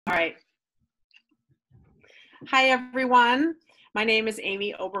All right. Hi, everyone. My name is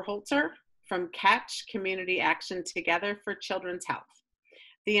Amy Oberholzer from Catch Community Action Together for Children's Health.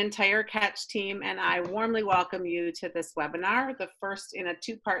 The entire Catch team and I warmly welcome you to this webinar, the first in a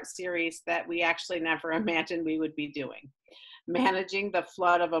two-part series that we actually never imagined we would be doing, managing the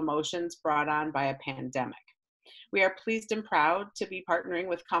flood of emotions brought on by a pandemic. We are pleased and proud to be partnering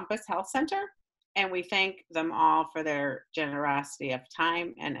with Compass Health Center, and we thank them all for their generosity of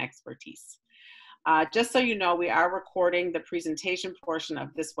time and expertise. Just so you know, we are recording the presentation portion of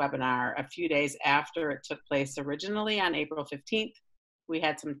this webinar a few days after it took place originally on April 15th. We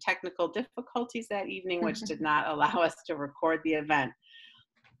had some technical difficulties that evening, which did not allow us to record the event.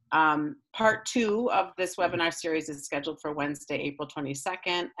 Part 2 of this webinar series is scheduled for Wednesday, April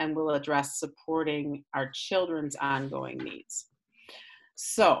 22nd, and will address supporting our children's ongoing needs.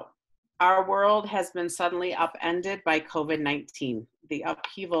 So, our world has been suddenly upended by COVID-19. The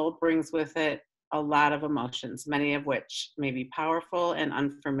upheaval brings with it a lot of emotions, many of which may be powerful and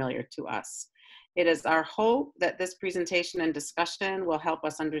unfamiliar to us. It is our hope that this presentation and discussion will help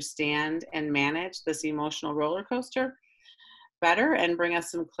us understand and manage this emotional roller coaster better and bring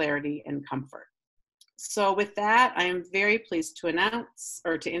us some clarity and comfort. So with that, I am very pleased to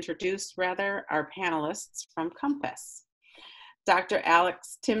introduce our panelists from Compass. Dr.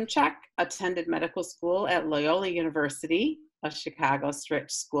 Alex Timchak attended medical school at Loyola University, a Chicago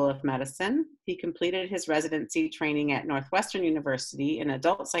Stritch School of Medicine. He completed his residency training at Northwestern University in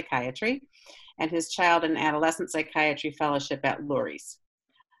adult psychiatry and his child and adolescent psychiatry fellowship at Lurie's.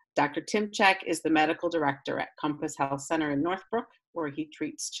 Dr. Timchak is the medical director at Compass Health Center in Northbrook, where he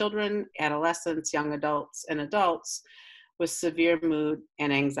treats children, adolescents, young adults, and adults with severe mood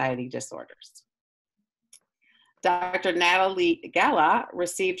and anxiety disorders. Dr. Natalie Gala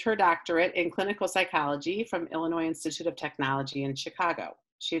received her doctorate in clinical psychology from Illinois Institute of Technology in Chicago.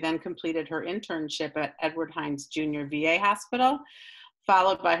 She then completed her internship at Edward Hines Jr. VA Hospital,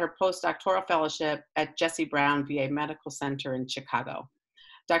 followed by her postdoctoral fellowship at Jesse Brown VA Medical Center in Chicago.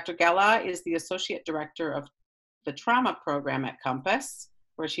 Dr. Gala is the associate director of the trauma program at Compass,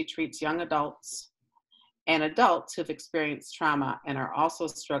 where she treats young adults and adults who've experienced trauma and are also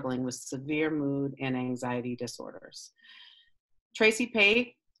struggling with severe mood and anxiety disorders. Tracy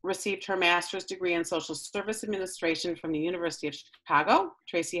Pate received her master's degree in social service administration from the University of Chicago.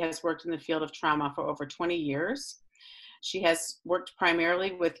 Tracy has worked in the field of trauma for over 20 years. She has worked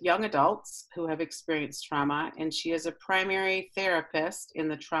primarily with young adults who have experienced trauma, and she is a primary therapist in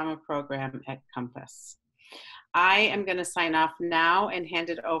the trauma program at Compass. I am going to sign off now and hand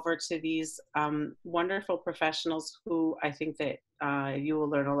it over to these wonderful professionals who I think that you will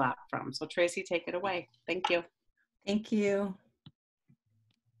learn a lot from. So Tracy, take it away. Thank you. Thank you.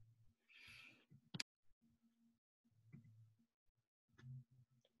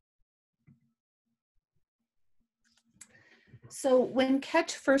 So when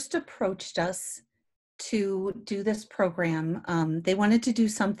Catch first approached us to do this program, they wanted to do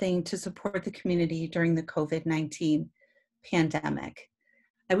something to support the community during the COVID-19 pandemic.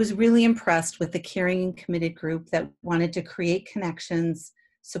 I was really impressed with the caring and committed group that wanted to create connections,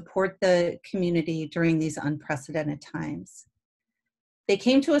 support the community during these unprecedented times. They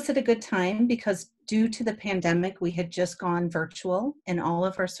came to us at a good time because due to the pandemic, we had just gone virtual and all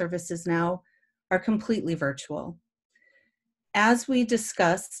of our services now are completely virtual. As we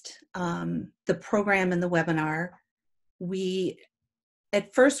discussed the program and the webinar, we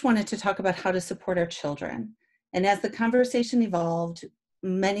at first wanted to talk about how to support our children. And as the conversation evolved,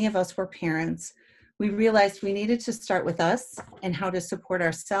 many of us were parents. We realized we needed to start with us and how to support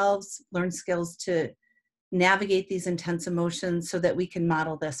ourselves, learn skills to navigate these intense emotions so that we can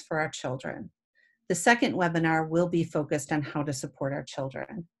model this for our children. The second webinar will be focused on how to support our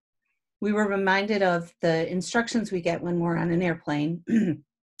children. We were reminded of the instructions we get when we're on an airplane. And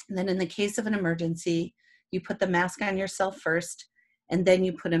then in the case of an emergency, you put the mask on yourself first, and then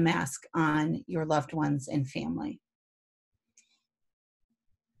you put a mask on your loved ones and family.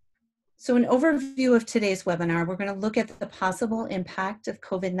 So an overview of today's webinar, we're going to look at the possible impact of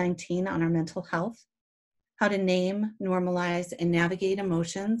COVID-19 on our mental health, how to name, normalize, and navigate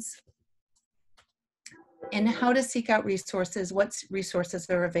emotions, and how to seek out resources, what resources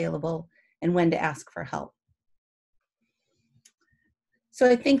are available, and when to ask for help. So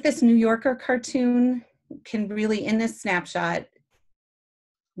I think this New Yorker cartoon can really, in this snapshot,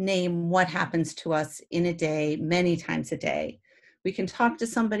 name what happens to us in a day, many times a day. We can talk to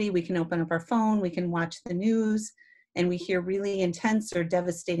somebody, we can open up our phone, we can watch the news, and we hear really intense or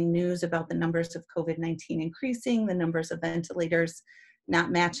devastating news about the numbers of COVID-19 increasing, the numbers of ventilators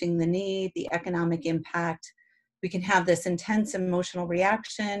not matching the need, the economic impact, We can have this intense emotional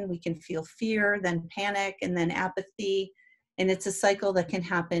reaction. We can feel fear, then panic, and then apathy. And it's a cycle that can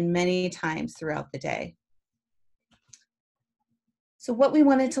happen many times throughout the day. So what we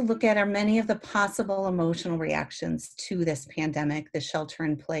wanted to look at are many of the possible emotional reactions to this pandemic, the shelter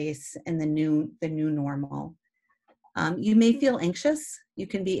in place, and the new normal. You may feel anxious. You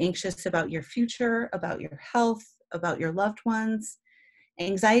can be anxious about your future, about your health, about your loved ones.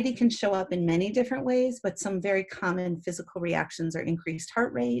 Anxiety can show up in many different ways, but some very common physical reactions are increased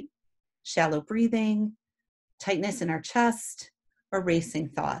heart rate, shallow breathing, tightness in our chest, or racing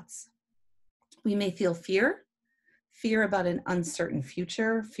thoughts. We may feel fear about an uncertain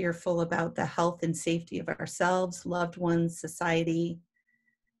future, fearful about the health and safety of ourselves, loved ones, society,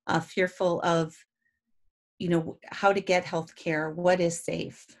 fearful of, how to get health care, what is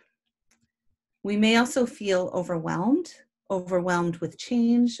safe. We may also feel overwhelmed with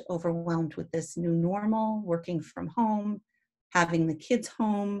change, overwhelmed with this new normal, working from home, having the kids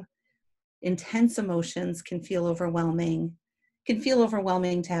home. Intense emotions can feel overwhelming. Can feel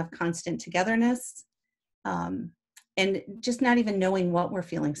overwhelming to have constant togetherness. And just not even knowing what we're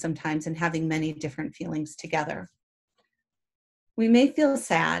feeling sometimes and having many different feelings together. We may feel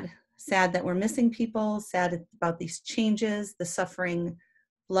sad that we're missing people, sad about these changes, the suffering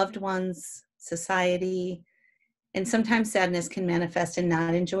loved ones, society, and sometimes sadness can manifest in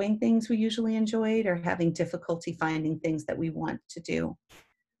not enjoying things we usually enjoyed or having difficulty finding things that we want to do.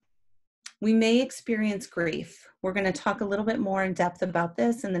 We may experience grief. We're going to talk a little bit more in depth about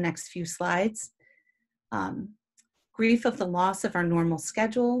this in the next few slides. Grief of the loss of our normal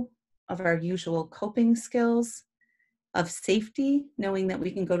schedule, of our usual coping skills, of safety, knowing that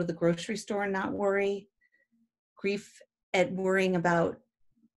we can go to the grocery store and not worry. Grief at worrying about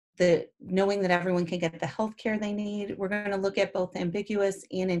knowing that everyone can get the health care they need. We're going to look at both ambiguous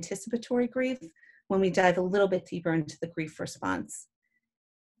and anticipatory grief when we dive a little bit deeper into the grief response.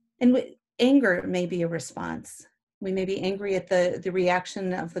 And anger may be a response. We may be angry at the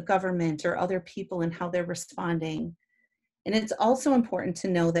reaction of the government or other people and how they're responding. And it's also important to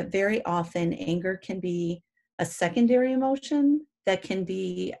know that very often anger can be a secondary emotion that can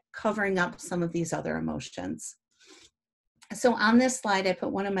be covering up some of these other emotions. So on this slide, I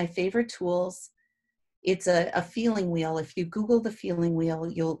put one of my favorite tools. It's a feeling wheel. If you Google the feeling wheel,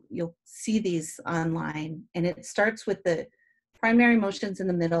 you'll see these online. And it starts with the primary emotions in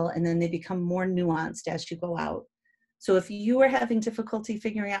the middle, and then they become more nuanced as you go out. So if you are having difficulty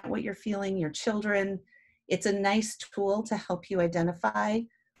figuring out what you're feeling, your children, it's a nice tool to help you identify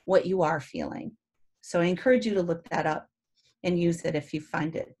what you are feeling. So I encourage you to look that up and use it if you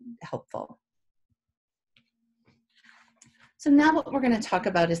find it helpful. So now what we're going to talk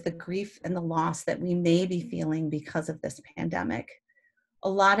about is the grief and the loss that we may be feeling because of this pandemic. A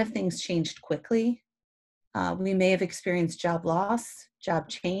lot of things changed quickly. We may have experienced job loss, job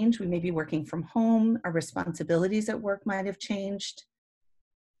change. We may be working from home. Our responsibilities at work might have changed.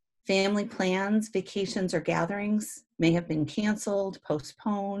 Family plans, vacations, or gatherings may have been canceled,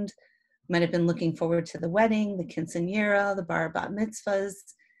 postponed. Might have been looking forward to the wedding, the quinceañera, the bar bat mitzvahs.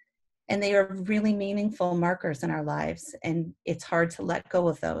 And they are really meaningful markers in our lives, and it's hard to let go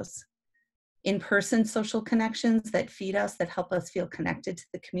of those. In-person social connections that feed us, that help us feel connected to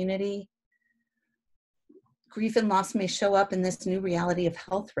the community. Grief and loss may show up in this new reality of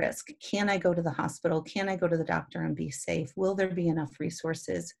health risk. Can I go to the hospital? Can I go to the doctor and be safe? Will there be enough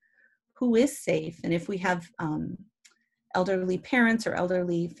resources? Who is safe? And if we have elderly parents or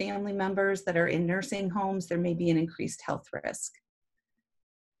elderly family members that are in nursing homes, there may be an increased health risk.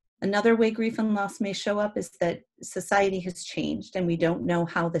 Another way grief and loss may show up is that society has changed and we don't know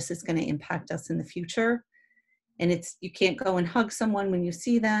how this is going to impact us in the future. And you can't go and hug someone when you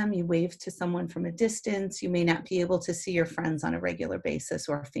see them, you wave to someone from a distance, you may not be able to see your friends on a regular basis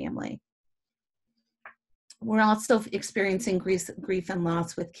or family. We're also experiencing grief and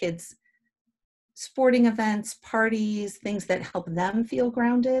loss with kids' sporting events, parties, things that help them feel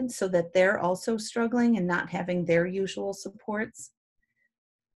grounded so that they're also struggling and not having their usual supports.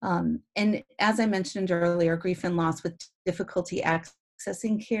 And as I mentioned earlier, grief and loss with difficulty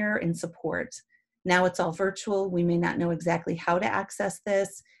accessing care and support. Now it's all virtual. We may not know exactly how to access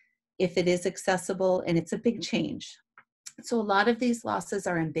this, if it is accessible, and it's a big change. So a lot of these losses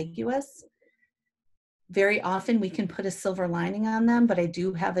are ambiguous. Very often we can put a silver lining on them, but I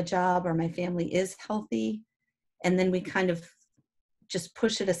do have a job or my family is healthy. And then we kind of just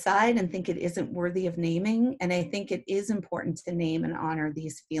push it aside and think it isn't worthy of naming. And I think it is important to name and honor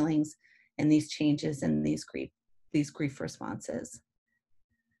these feelings and these changes and these grief responses.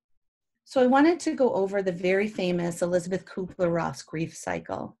 So I wanted to go over the very famous Elizabeth Kubler-Ross grief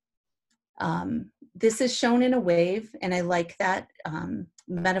cycle. This is shown in a wave, and I like that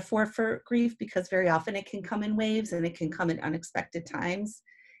metaphor for grief because very often it can come in waves and it can come at unexpected times,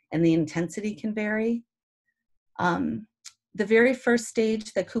 and the intensity can vary. The very first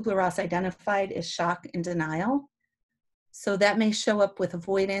stage that Kubler-Ross identified is shock and denial. So that may show up with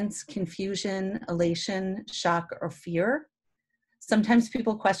avoidance, confusion, elation, shock, or fear. Sometimes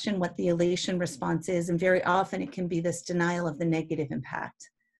people question what the elation response is, and very often it can be this denial of the negative impact.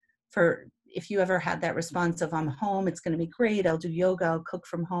 For if you ever had that response of I'm home, it's going to be great, I'll do yoga, I'll cook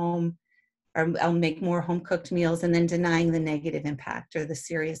from home, or I'll make more home cooked meals, and then denying the negative impact or the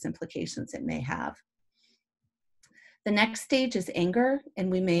serious implications it may have. The next stage is anger, and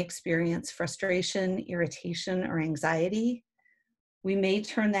we may experience frustration, irritation, or anxiety. We may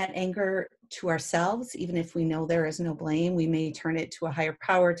turn that anger to ourselves, even if we know there is no blame. We may turn it to a higher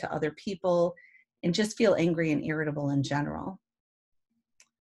power, to other people, and just feel angry and irritable in general.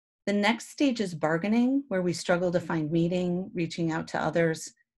 The next stage is bargaining, where we struggle to find meaning, reaching out to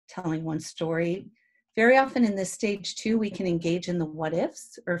others, telling one story. Very often in this stage too, we can engage in the what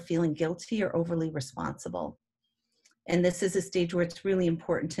ifs or feeling guilty or overly responsible. And this is a stage where it's really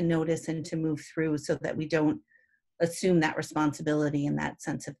important to notice and to move through so that we don't assume that responsibility and that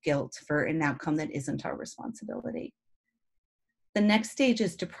sense of guilt for an outcome that isn't our responsibility. The next stage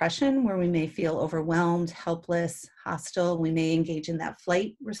is depression, where we may feel overwhelmed, helpless, hostile. We may engage in that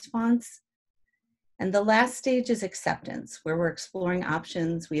flight response. And the last stage is acceptance, where we're exploring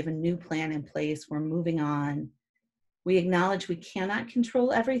options. We have a new plan in place. We're moving on. We acknowledge we cannot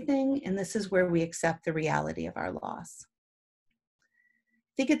control everything, and this is where we accept the reality of our loss.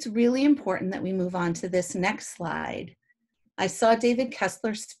 I think it's really important that we move on to this next slide. I saw David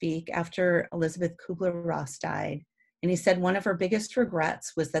Kessler speak after Elizabeth Kubler-Ross died, and he said one of her biggest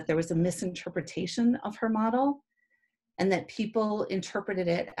regrets was that there was a misinterpretation of her model and that people interpreted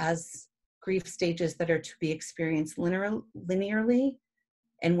it as grief stages that are to be experienced linearly,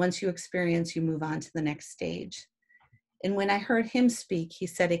 and once you experience, you move on to the next stage. And when I heard him speak, he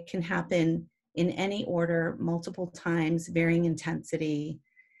said it can happen in any order, multiple times, varying intensity.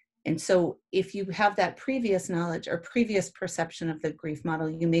 And so if you have that previous knowledge or previous perception of the grief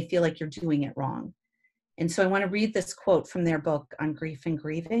model, you may feel like you're doing it wrong. And so I want to read this quote from their book on grief and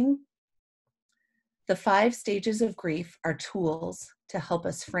grieving. The 5 stages of grief are tools to help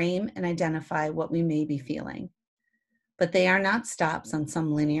us frame and identify what we may be feeling, but they are not stops on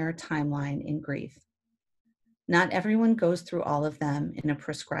some linear timeline in grief. Not everyone goes through all of them in a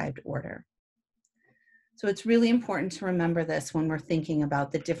prescribed order. So it's really important to remember this when we're thinking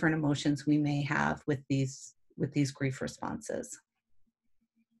about the different emotions we may have with these grief responses.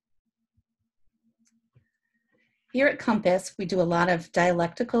 Here at Compass, we do a lot of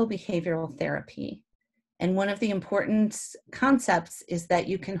dialectical behavioral therapy. And one of the important concepts is that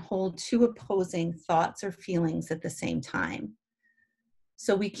you can hold 2 opposing thoughts or feelings at the same time.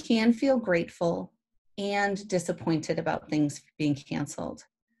 So we can feel grateful and disappointed about things being canceled.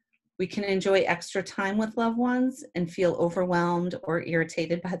 We can enjoy extra time with loved ones and feel overwhelmed or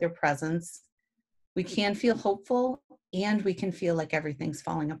irritated by their presence. We can feel hopeful and we can feel like everything's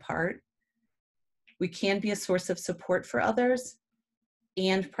falling apart. We can be a source of support for others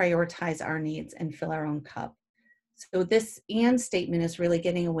and prioritize our needs and fill our own cup. So this and statement is really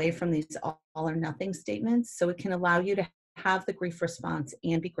getting away from these all or nothing statements, so it can allow you to have the grief response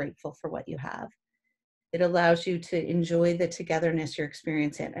and be grateful for what you have. It allows you to enjoy the togetherness you're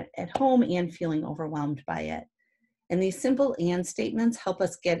experiencing at home and feeling overwhelmed by it. And these simple and statements help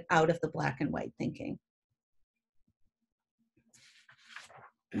us get out of the black and white thinking.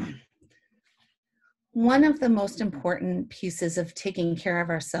 One of the most important pieces of taking care of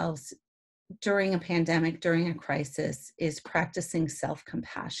ourselves during a pandemic, during a crisis, is practicing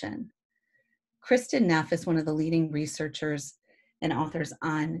self-compassion. Kristen Neff is one of the leading researchers and authors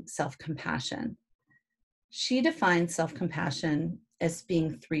on self-compassion. She defines self-compassion as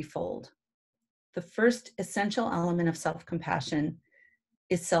being threefold. The first essential element of self-compassion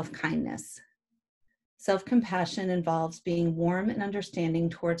is self-kindness. Self-compassion involves being warm and understanding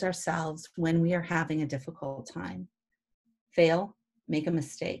towards ourselves when we are having a difficult time. Fail, make a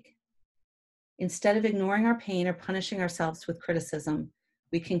mistake. Instead of ignoring our pain or punishing ourselves with criticism,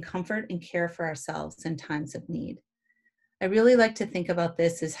 we can comfort and care for ourselves in times of need. I really like to think about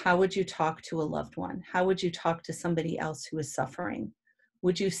this as how would you talk to a loved one? How would you talk to somebody else who is suffering?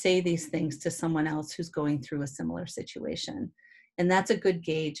 Would you say these things to someone else who's going through a similar situation? And that's a good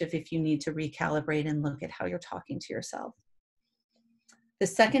gauge of if you need to recalibrate and look at how you're talking to yourself. The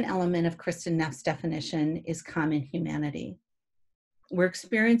second element of Kristen Neff's definition is common humanity. We're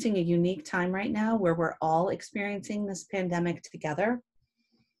experiencing a unique time right now where we're all experiencing this pandemic together.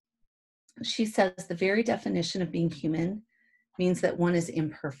 She says the very definition of being human means that one is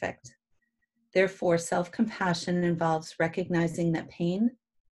imperfect. Therefore, self-compassion involves recognizing that pain,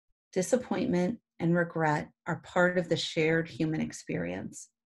 disappointment, and regret are part of the shared human experience,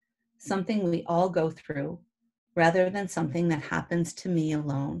 something we all go through, rather than something that happens to me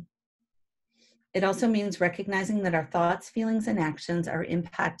alone. It also means recognizing that our thoughts, feelings, and actions are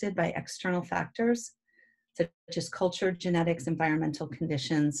impacted by external factors, such as culture, genetics, environmental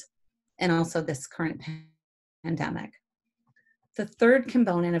conditions, and also this current pandemic. The third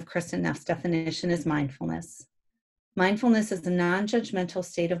component of Kristen Neff's definition is mindfulness. Mindfulness is a non-judgmental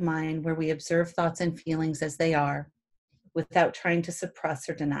state of mind where we observe thoughts and feelings as they are without trying to suppress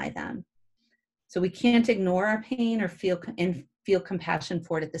or deny them. So we can't ignore our pain or feel compassion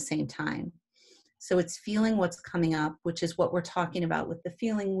for it at the same time. So it's feeling what's coming up, which is what we're talking about with the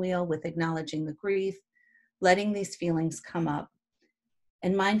feeling wheel, with acknowledging the grief, letting these feelings come up.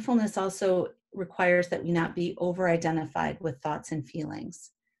 And mindfulness also requires that we not be over-identified with thoughts and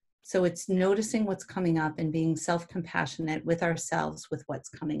feelings. So it's noticing what's coming up and being self-compassionate with ourselves with what's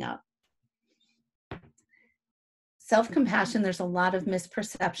coming up. Self-compassion, there's a lot of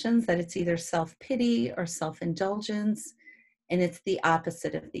misperceptions that it's either self-pity or self-indulgence, and it's the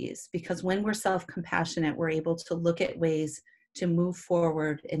opposite of these, because when we're self-compassionate, we're able to look at ways to move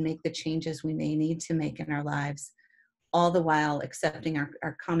forward and make the changes we may need to make in our lives, all the while accepting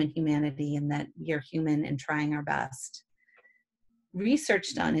our common humanity and that we are human and trying our best.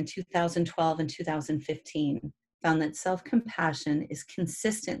 Research done in 2012 and 2015 found that self-compassion is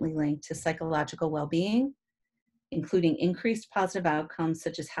consistently linked to psychological well-being, including increased positive outcomes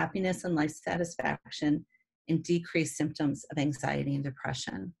such as happiness and life satisfaction, and decreased symptoms of anxiety and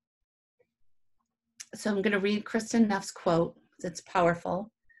depression. So I'm going to read Kristen Neff's quote. It's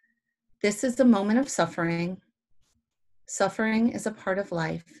powerful. "This is a moment of suffering. Suffering is a part of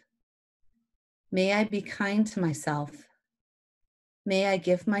life. May I be kind to myself. May I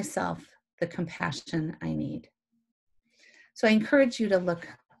give myself the compassion I need." So I encourage you to look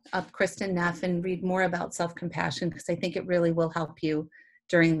up Kristen Neff and read more about self-compassion, because I think it really will help you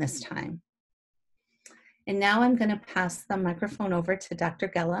during this time. And now I'm going to pass the microphone over to Dr.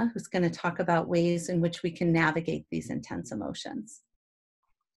 Gela, who's going to talk about ways in which we can navigate these intense emotions.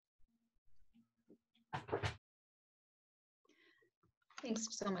 Thanks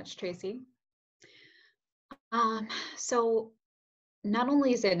so much, Tracy. So not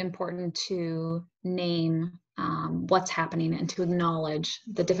only is it important to name what's happening and to acknowledge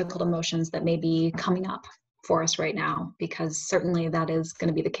the difficult emotions that may be coming up for us right now, because certainly that is going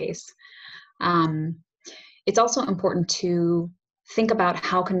to be the case. It's also important to think about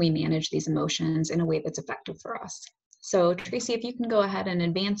how can we manage these emotions in a way that's effective for us. So Tracy, if you can go ahead and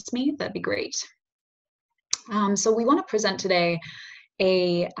advance me, that'd be great. So we want to present today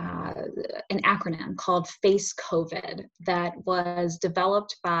an acronym called FACE COVID that was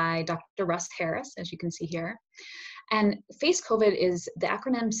developed by Dr. Russ Harris, as you can see here. And FACE COVID is, the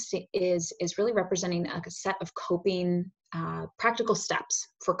acronym is really representing a set of coping, practical steps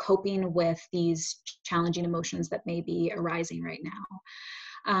for coping with these challenging emotions that may be arising right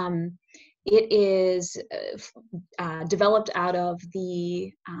now. It is developed out of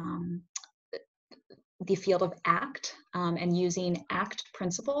the field of ACT and using ACT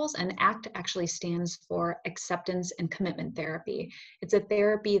principles, and ACT actually stands for Acceptance and Commitment Therapy. It's a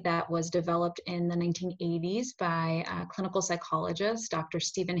therapy that was developed in the 1980s by a clinical psychologist, Dr.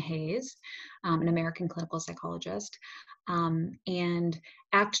 Stephen Hayes, an American clinical psychologist. And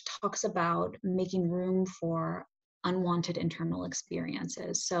ACT talks about making room for unwanted internal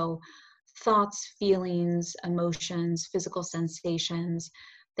experiences. So thoughts, feelings, emotions, physical sensations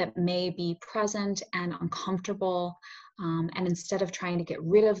that may be present and uncomfortable, and instead of trying to get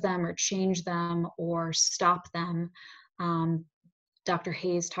rid of them or change them or stop them, Dr.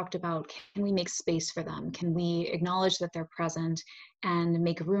 Hayes talked about, can we make space for them? Can we acknowledge that they're present and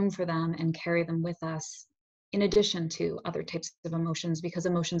make room for them and carry them with us in addition to other types of emotions, because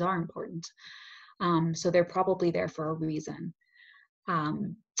emotions are important. So they're probably there for a reason.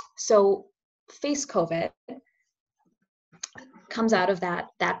 So FACE COVID comes out of that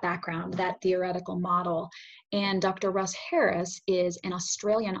background, that theoretical model. And Dr. Russ Harris is an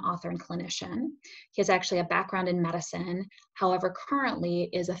Australian author and clinician. He has actually a background in medicine, however, currently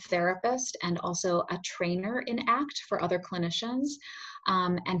is a therapist and also a trainer in ACT for other clinicians,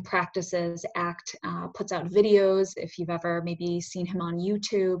 and practices ACT, puts out videos. If you've ever maybe seen him on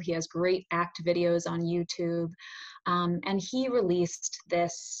YouTube, he has great ACT videos on YouTube. And he released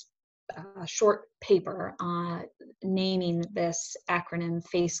this short paper naming this acronym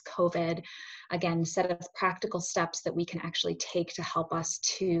FACE COVID. Again, set of practical steps that we can actually take to help us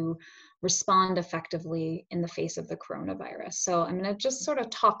to respond effectively in the face of the coronavirus. So I'm going to just sort of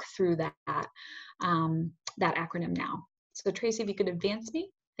talk through that acronym now. So Tracy, if you could advance me,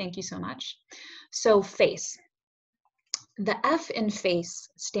 thank you so much. So FACE. The F in FACE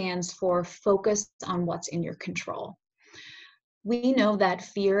stands for focus on what's in your control. We know that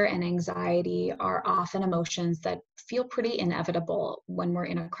fear and anxiety are often emotions that feel pretty inevitable when we're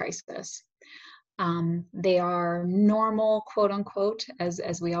in a crisis. They are normal, quote unquote,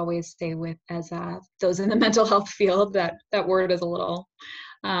 as we always say as those in the mental health field, that word is a little,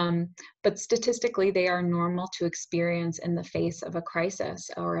 but statistically they are normal to experience in the face of a crisis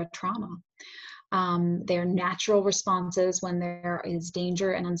or a trauma. They're natural responses when there is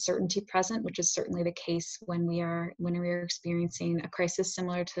danger and uncertainty present, which is certainly the case when we are experiencing a crisis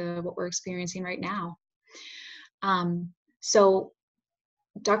similar to what we're experiencing right now. So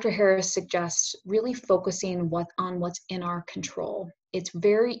Dr. Harris suggests really focusing on what's in our control. It's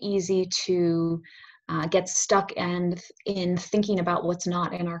very easy to get stuck in thinking about what's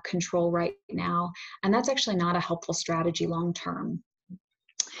not in our control right now, and that's actually not a helpful strategy long term.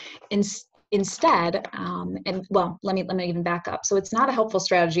 Instead, let me even back up. So it's not a helpful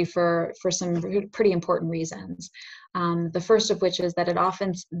strategy for some pretty important reasons. The first of which is that it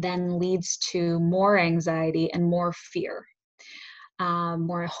often then leads to more anxiety and more fear.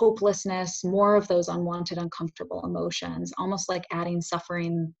 More hopelessness, more of those unwanted, uncomfortable emotions, almost like adding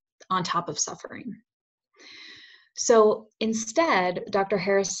suffering on top of suffering. So instead, Dr.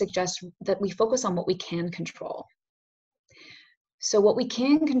 Harris suggests that we focus on what we can control. So what we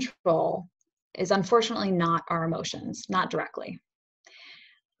can control is unfortunately not our emotions, not directly.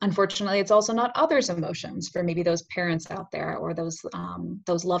 Unfortunately, it's also not others' emotions for maybe those parents out there or those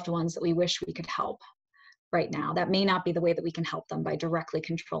loved ones that we wish we could help. Right now, that may not be the way that we can help them by directly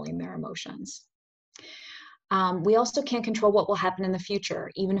controlling their emotions. We also can't control what will happen in the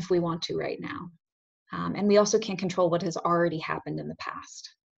future, even if we want to right now. And we also can't control what has already happened in the past.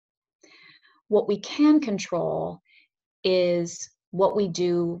 What we can control is what we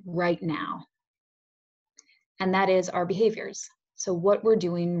do right now. And that is our behaviors. So what we're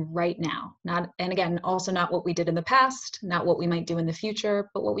doing right now, and again, also not what we did in the past, not what we might do in the future,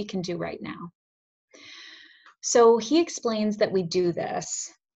 but what we can do right now. So he explains that we do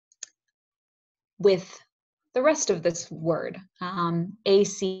this with the rest of this word, A,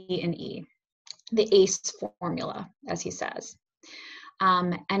 C, and E, the ACE formula, as he says.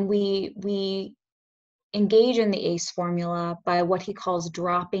 And we engage in the ACE formula by what he calls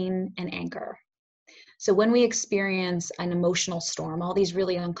dropping an anchor. So when we experience an emotional storm, all these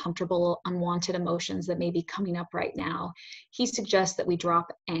really uncomfortable, unwanted emotions that may be coming up right now, he suggests that we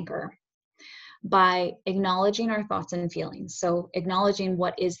drop anchor by acknowledging our thoughts and feelings. So acknowledging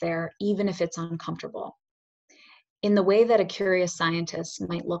what is there, even if it's uncomfortable, in the way that a curious scientist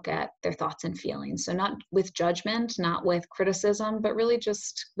might look at their thoughts and feelings. So not with judgment, not with criticism, but really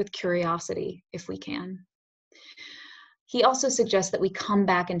just with curiosity, if we can. He also suggests that we come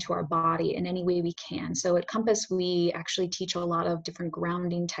back into our body in any way we can. So at Compass, we actually teach a lot of different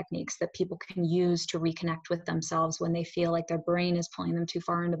grounding techniques that people can use to reconnect with themselves when they feel like their brain is pulling them too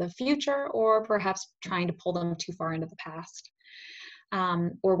far into the future, or perhaps trying to pull them too far into the past,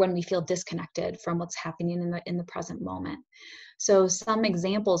 or when we feel disconnected from what's happening in the present moment. So some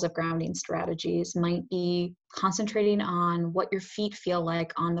examples of grounding strategies might be concentrating on what your feet feel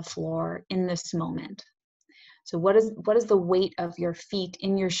like on the floor in this moment. So what is the weight of your feet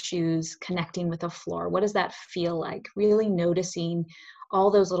in your shoes connecting with the floor? What does that feel like? Really noticing all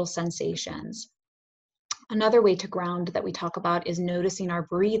those little sensations. Another way to ground that we talk about is noticing our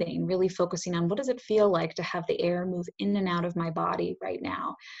breathing, really focusing on what does it feel like to have the air move in and out of my body right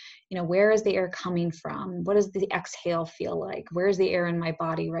now? You know, where is the air coming from? What does the exhale feel like? Where is the air in my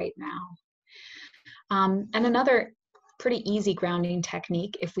body right now? And another pretty easy grounding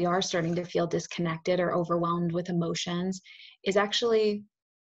technique, if we are starting to feel disconnected or overwhelmed with emotions, is actually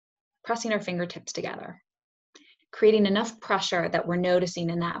pressing our fingertips together, creating enough pressure that we're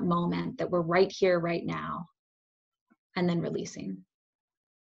noticing in that moment that we're right here, right now, and then releasing.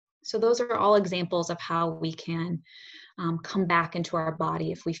 So those are all examples of how we can come back into our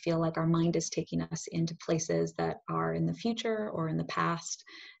body if we feel like our mind is taking us into places that are in the future or in the past.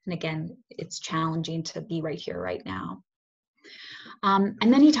 And again, it's challenging to be right here, right now.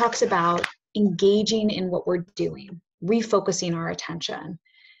 And then he talks about engaging in what we're doing, refocusing our attention,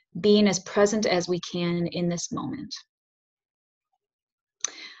 being as present as we can in this moment.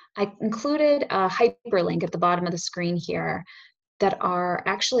 I included a hyperlink at the bottom of the screen here that are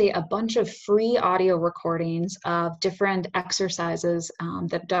actually a bunch of free audio recordings of different exercises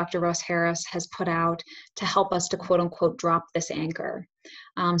that Dr. Russ Harris has put out to help us to quote unquote drop this anchor.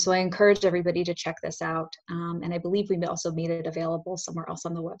 So I encourage everybody to check this out. And I believe we've also made it available somewhere else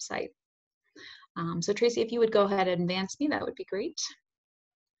on the website. So Tracy, if you would go ahead and advance me, that would be great.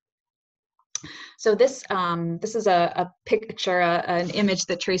 So this is a picture, an image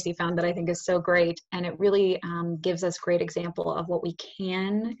that Tracy found that I think is so great, and it really gives us great example of what we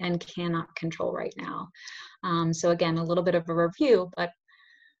can and cannot control right now. So again, a little bit of a review, but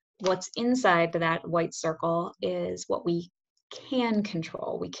what's inside that white circle is what we can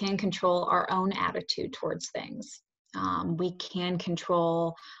control. We can control our own attitude towards things. We can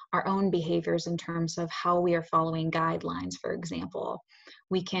control our own behaviors in terms of how we are following guidelines, for example.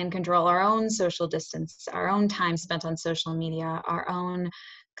 We can control our own social distance, our own time spent on social media, our own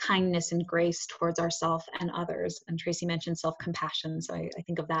kindness and grace towards ourselves and others. And Tracy mentioned self-compassion, so I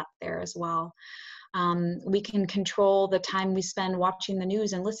think of that there as well. We can control the time we spend watching the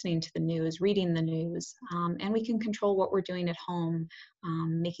news and listening to the news, reading the news, and we can control what we're doing at home,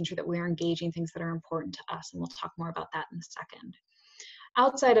 making sure that we're engaging things that are important to us, and we'll talk more about that in a second.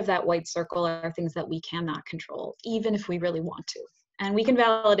 Outside of that white circle are things that we cannot control, even if we really want to, and we can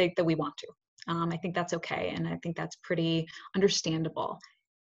validate that we want to. I think that's okay, and I think that's pretty understandable,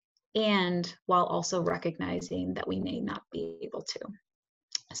 and while also recognizing that we may not be able to.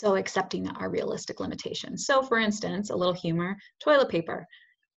 So accepting our realistic limitations. So for instance, a little humor, toilet paper.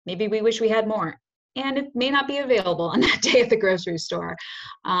 Maybe we wish we had more, and it may not be available on that day at the grocery store.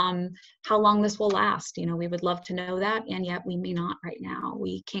 How long this will last, we would love to know that, and yet we may not right now.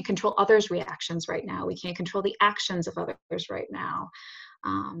 We can't control others' reactions right now. We can't control the actions of others right now.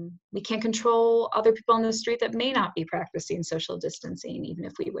 We can't control other people on the street that may not be practicing social distancing, even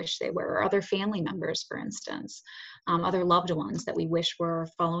if we wish they were, or other family members, for instance, other loved ones that we wish were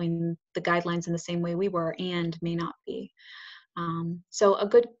following the guidelines in the same way we were and may not be. So a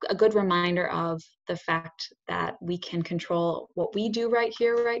good reminder of the fact that we can control what we do right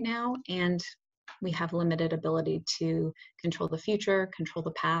here, right now, and we have limited ability to control the future, control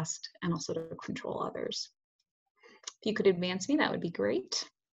the past, and also to control others. If you could advance me, that would be great.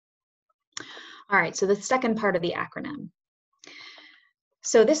 All right, so the second part of the acronym.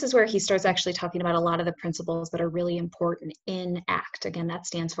 So this is where he starts actually talking about a lot of the principles that are really important in ACT. Again, that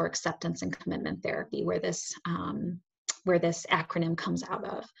stands for Acceptance and Commitment Therapy, where this acronym comes out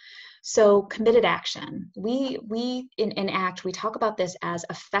of. So committed action. We in ACT, we talk about this as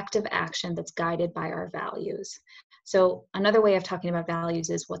effective action that's guided by our values. So another way of talking about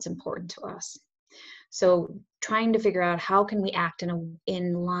values is what's important to us. So trying to figure out how can we act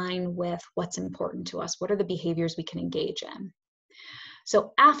in line with what's important to us? What are the behaviors we can engage in?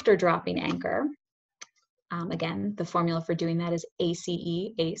 So after dropping anchor, again, the formula for doing that is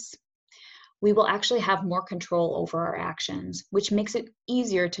ACE. We will actually have more control over our actions, which makes it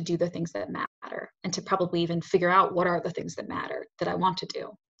easier to do the things that matter and to probably even figure out what are the things that matter that I want to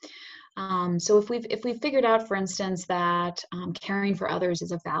do. So if we've figured out, for instance, that caring for others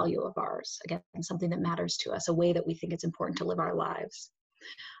is a value of ours, again, something that matters to us, a way that we think it's important to live our lives,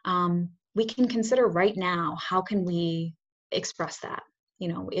 we can consider right now, how can we express that?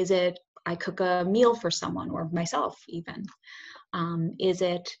 Is it I cook a meal for someone or myself even? Is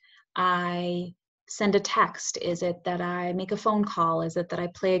it I send a text? Is it that I make a phone call? Is it that I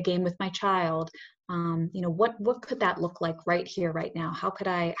play a game with my child? What could that look like right here, right now? How could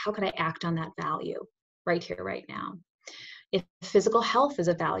I act on that value right here, right now? If physical health is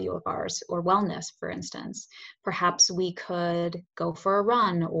a value of ours, or wellness, for instance, perhaps we could go for a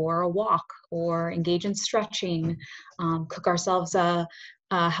run or a walk or engage in stretching, cook ourselves a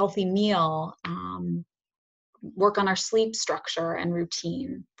healthy meal, work on our sleep structure and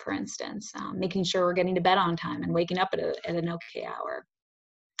routine, for instance, making sure we're getting to bed on time and waking up at an okay hour.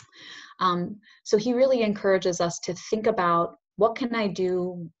 So he really encourages us to think about, what can I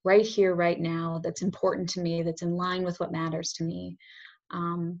do right here, right now, that's important to me, that's in line with what matters to me?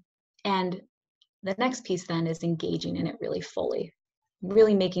 And the next piece then is engaging in it really fully,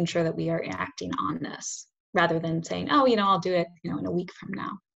 really making sure that we are acting on this, rather than saying, oh, I'll do it, in a week from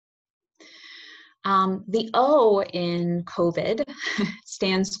now. The O in COVID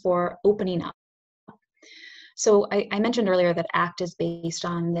stands for opening up. So I mentioned earlier that ACT is based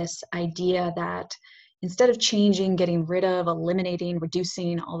on this idea that instead of changing, getting rid of, eliminating,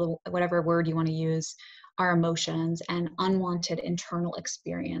 reducing, whatever word you want to use, our emotions and unwanted internal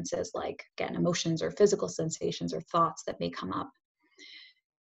experiences, like, again, emotions or physical sensations or thoughts that may come up,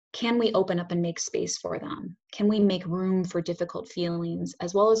 can we open up and make space for them? Can we make room for difficult feelings,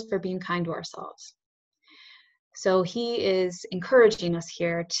 as well as for being kind to ourselves? So he is encouraging us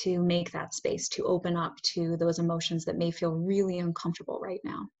here to make that space, to open up to those emotions that may feel really uncomfortable right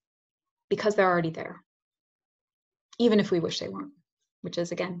now, because they're already there, even if we wish they weren't, which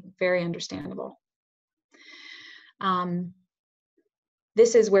is, again, very understandable.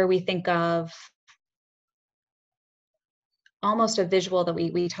 This is where we think of almost a visual that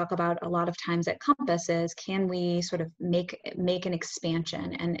we talk about a lot of times at Compass is, can we sort of make an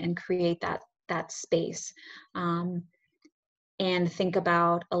expansion and create that space, and think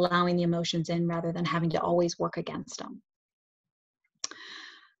about allowing the emotions in rather than having to always work against them.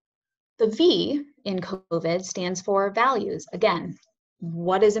 The V in COVID stands for values. Again,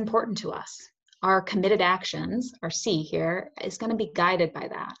 what is important to us? Our committed actions, our C here, is going to be guided by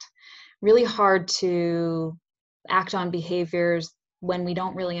that. Really hard to act on behaviors when we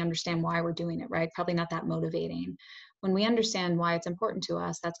don't really understand why we're doing it, right? Probably not that motivating. When we understand why it's important to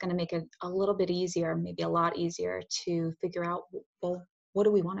us, that's going to make it a little bit easier, maybe a lot easier, to figure out, well, what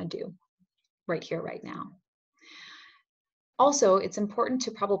do we want to do right here, right now? Also, it's important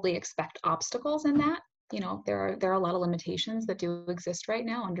to probably expect obstacles in that. You know, there are a lot of limitations that do exist right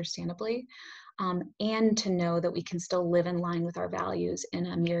now, understandably, and to know that we can still live in line with our values in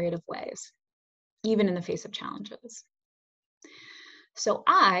a myriad of ways, even in the face of challenges. So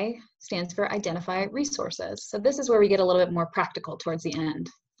I stands for identify resources. So this is where we get a little bit more practical towards the end.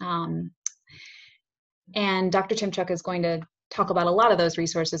 And Dr. Timchuk is going to talk about a lot of those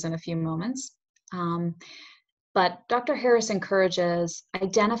resources in a few moments. But Dr. Harris encourages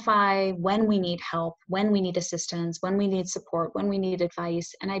identify when we need help, when we need assistance, when we need support, when we need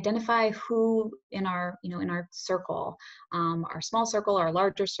advice, and identify who in our circle, our small circle, our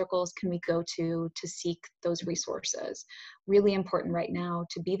larger circles, can we go to seek those resources. Really important right now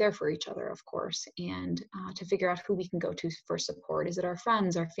to be there for each other, of course, and to figure out who we can go to for support. Is it our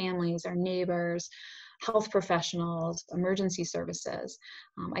friends, our families, our neighbors, health professionals, emergency services,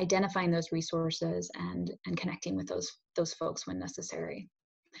 identifying those resources and connecting with those folks when necessary.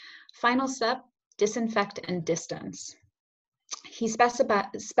 Final step, disinfect and distance. He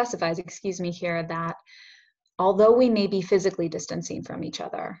specifies, here, that although we may be physically distancing from each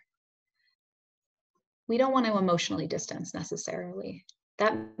other, we don't want to emotionally distance necessarily.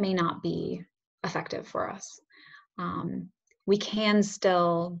 That may not be effective for us. We can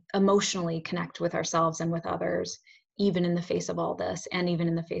still emotionally connect with ourselves and with others, even in the face of all this, and even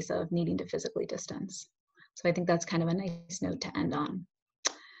in the face of needing to physically distance. So I think that's kind of a nice note to end on.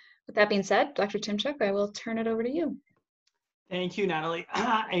 With that being said, Dr. Timchuk, I will turn it over to you. Thank you, Natalie.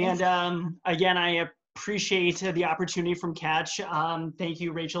 And again, I appreciate the opportunity from Catch. Thank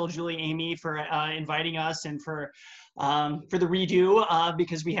you, Rachel, Julie, Amy, for inviting us, and for the redo,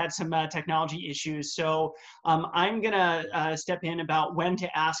 because we had some technology issues. So I'm gonna step in about when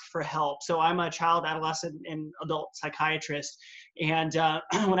to ask for help. So I'm a child, adolescent, and adult psychiatrist. And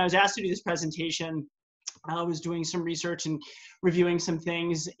when I was asked to do this presentation, I was doing some research and reviewing some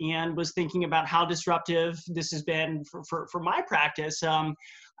things, and was thinking about how disruptive this has been for my practice.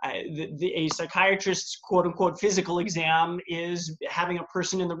 A psychiatrist's quote-unquote physical exam is having a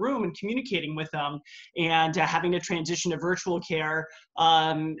person in the room and communicating with them, and having to transition to virtual care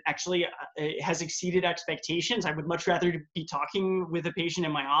actually has exceeded expectations. I would much rather be talking with a patient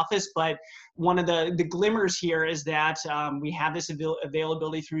in my office, but one of the glimmers here is that we have this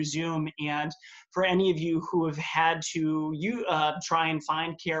availability through Zoom. And for any of you who have had to try and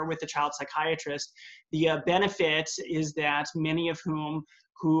find care with a child psychiatrist, the benefit is that many of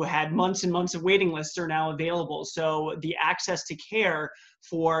who had months and months of waiting lists are now available. So the access to care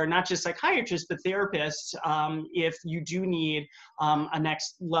for not just psychiatrists, but therapists, if you do need a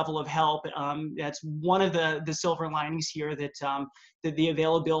next level of help, that's one of the silver linings here, that the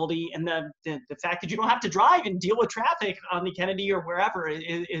availability and the fact that you don't have to drive and deal with traffic on the Kennedy or wherever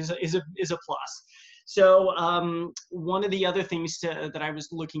is a plus. So one of the other things that I was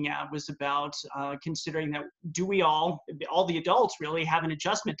looking at was about considering that, do we all the adults really have an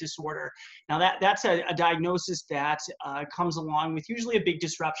adjustment disorder? Now that's a diagnosis that comes along with usually a big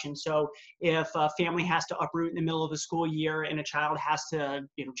disruption. So if a family has to uproot in the middle of the school year, and a child has to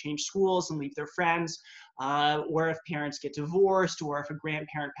change schools and leave their friends, or if parents get divorced, or if a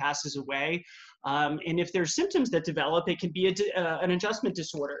grandparent passes away, and if there's symptoms that develop, it can be an adjustment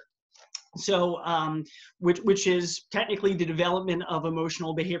disorder. So, which is technically the development of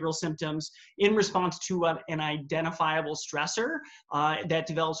emotional behavioral symptoms in response to an identifiable stressor that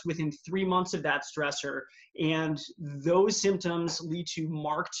develops within 3 months of that stressor. And those symptoms lead to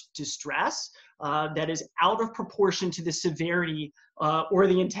marked distress that is out of proportion to the severity or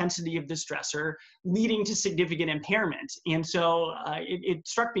the intensity of the stressor, leading to significant impairment. And so it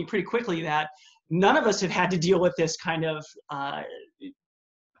struck me pretty quickly that none of us have had to deal with this kind of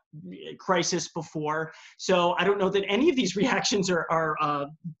crisis before. So I don't know that any of these reactions are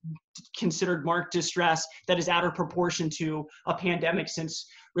considered marked distress that is out of proportion to a pandemic, since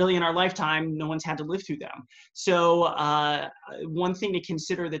really in our lifetime, no one's had to live through them. So one thing to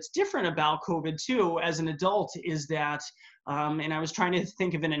consider that's different about COVID-2 as an adult is that, and I was trying to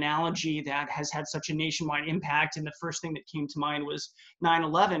think of an analogy that has had such a nationwide impact, and the first thing that came to mind was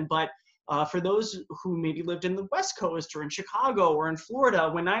 9/11, but for those who maybe lived in the West Coast or in Chicago or in Florida,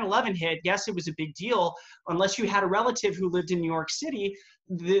 when 9/11 hit, yes, it was a big deal. Unless you had a relative who lived in New York City,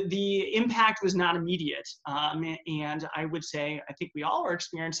 the impact was not immediate. And I would say, I think we all are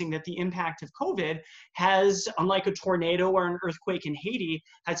experiencing that the impact of COVID has, unlike a tornado or an earthquake in Haiti,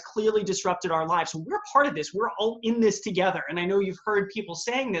 has clearly disrupted our lives. So we're part of this. We're all in this together. And I know you've heard people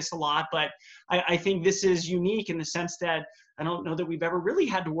saying this a lot, but I think this is unique in the sense that I don't know that we've ever really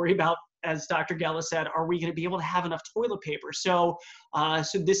had to worry about, as Dr. Gella said, are we going to be able to have enough toilet paper? So,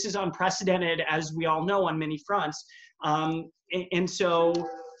 so this is unprecedented, as we all know, on many fronts. And so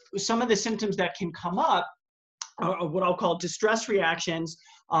some of the symptoms that can come up are what I'll call distress reactions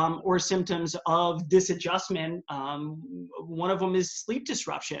or symptoms of disadjustment. One of them is sleep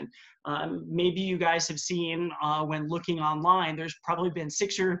disruption. Maybe you guys have seen when looking online, there's probably been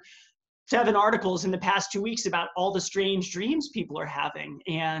 6 or 7 articles in the past 2 weeks about all the strange dreams people are having.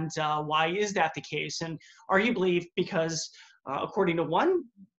 And why is that the case? And arguably because according to one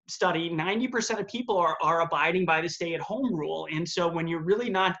study, 90% of people are abiding by the stay-at-home rule. And so when you're really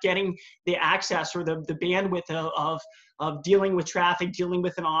not getting the access or the bandwidth of dealing with traffic, dealing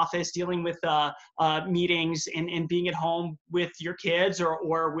with an office, dealing with meetings, and being at home with your kids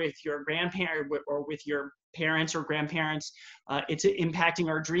or with your grandparent or with your parents or grandparents, it's impacting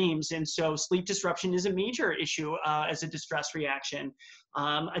our dreams. And so sleep disruption is a major issue as a distress reaction.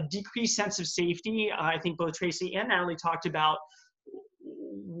 A decreased sense of safety. I think both Tracy and Natalie talked about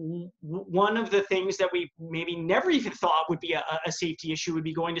one of the things that we maybe never even thought would be a safety issue would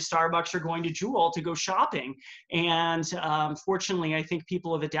be going to Starbucks or going to Jewel to go shopping. And fortunately, I think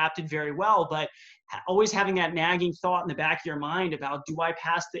people have adapted very well, but always having that nagging thought in the back of your mind about, do I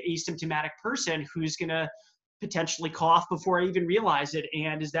pass the asymptomatic person who's going to potentially cough before I even realize it?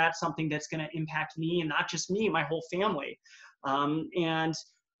 And is that something that's going to impact me, and not just me, my whole family?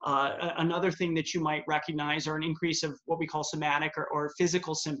 Another thing that you might recognize are an increase of what we call somatic or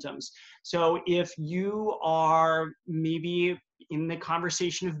physical symptoms. So if you are maybe in the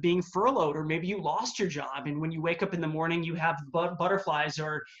conversation of being furloughed, or maybe you lost your job, and when you wake up in the morning, you have butterflies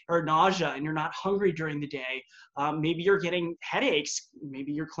or nausea, and you're not hungry during the day. Maybe you're getting headaches.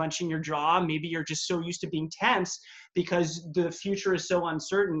 Maybe you're clenching your jaw. Maybe you're just so used to being tense because the future is so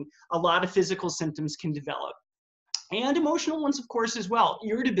uncertain. A lot of physical symptoms can develop. And emotional ones, of course, as well.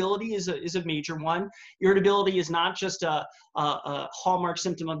 Irritability is a major one. Irritability is not just a hallmark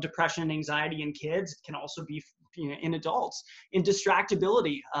symptom of depression and anxiety in kids. It can also be in adults. In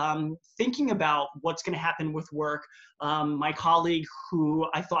distractibility, thinking about what's going to happen with work. My colleague, who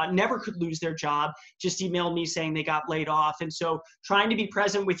I thought never could lose their job, just emailed me saying they got laid off. And so trying to be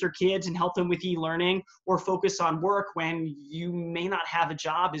present with your kids and help them with e-learning or focus on work when you may not have a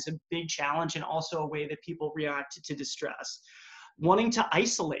job is a big challenge, and also a way that people react to distress. Wanting to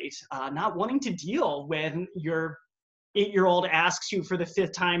isolate, not wanting to deal when your 8-year-old asks you for the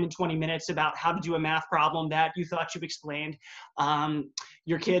 5th time in 20 minutes about how to do a math problem that you thought you explained.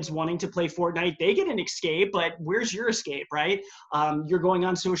 Your kids wanting to play Fortnite, they get an escape, but where's your escape, right? You're going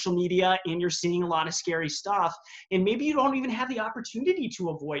on social media and you're seeing a lot of scary stuff, and maybe you don't even have the opportunity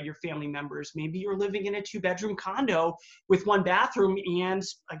to avoid your family members. Maybe you're living in a 2-bedroom condo with 1 bathroom, and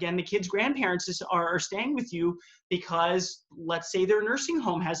again, the kids' grandparents are staying with you because, let's say, their nursing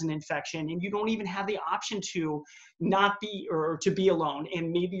home has an infection, and you don't even have the option to not be, or to be alone.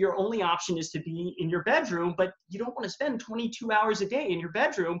 And maybe your only option is to be in your bedroom, but you don't want to spend 22 hours a day in your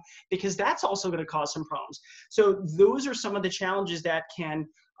bedroom because that's also going to cause some problems. So those are some of the challenges that can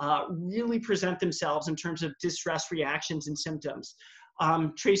really present themselves in terms of distress reactions and symptoms.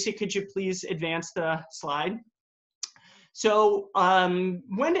 Tracy, could you please advance the slide? So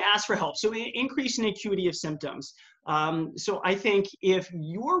when to ask for help. So increase in acuity of symptoms. So I think if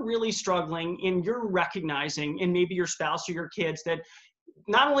you're really struggling and you're recognizing, and maybe your spouse or your kids, that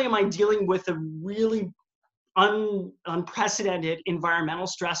not only am I dealing with a really unprecedented environmental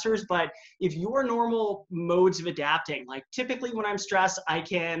stressors, but if your normal modes of adapting, like typically when I'm stressed, I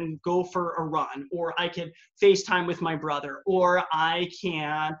can go for a run, or I can FaceTime with my brother, or I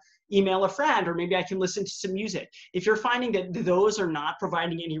can email a friend, or maybe I can listen to some music. If you're finding that those are not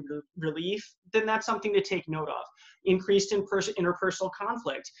providing any relief, then that's something to take note of. Increased interpersonal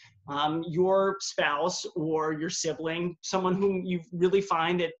conflict. Your spouse or your sibling, someone whom you really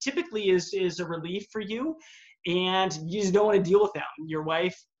find that typically is a relief for you, and you just don't want to deal with them. Your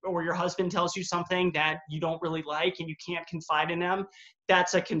wife or your husband tells you something that you don't really like and you can't confide in them.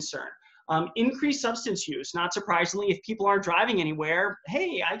 That's a concern. Increased substance use. Not surprisingly, if people aren't driving anywhere,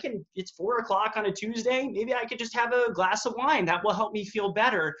 hey, it's 4 o'clock on a Tuesday, maybe I could just have a glass of wine. That will help me feel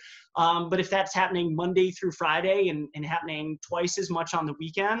better. But if that's happening Monday through Friday and happening twice as much on the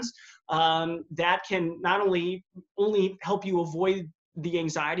weekends, that can not only help you avoid the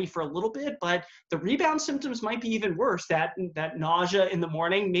anxiety for a little bit, but the rebound symptoms might be even worse. That nausea in the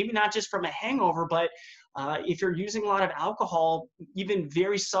morning, maybe not just from a hangover, but if you're using a lot of alcohol, even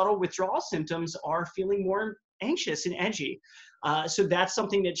very subtle withdrawal symptoms are feeling more anxious and edgy. So that's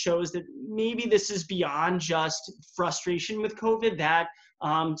something that shows that maybe this is beyond just frustration with COVID, that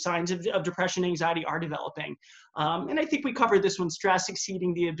signs of depression, anxiety are developing. And I think we covered this one, stress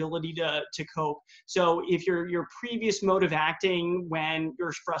exceeding the ability to cope. So if your previous mode of acting when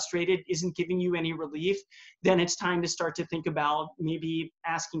you're frustrated isn't giving you any relief, then it's time to start to think about maybe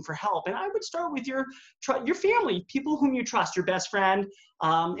asking for help. And I would start with your family, people whom you trust, your best friend,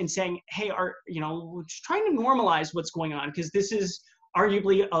 and saying, hey, just trying to normalize what's going on, because this is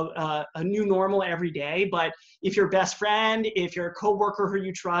arguably a new normal every day. But if your best friend, if your coworker who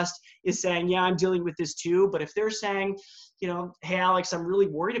you trust is saying, yeah, I'm dealing with this too, but if they're saying, hey, Alex, I'm really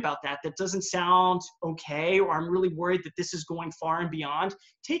worried about that. That doesn't sound okay, or I'm really worried that this is going far and beyond,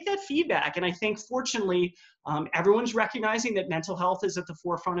 take that feedback. And I think, fortunately, everyone's recognizing that mental health is at the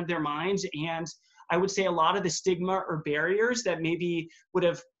forefront of their minds. And I would say a lot of the stigma or barriers that maybe would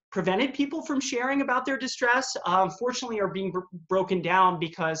have prevented people from sharing about their distress, fortunately, are being broken down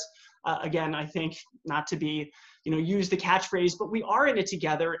because, again, I think, not to be, use the catchphrase, but we are in it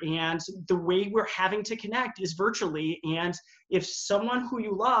together, and the way we're having to connect is virtually. And if someone who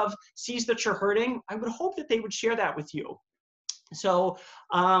you love sees that you're hurting, I would hope that they would share that with you. So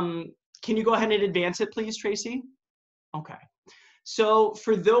can you go ahead and advance it, please, Tracy? Okay. So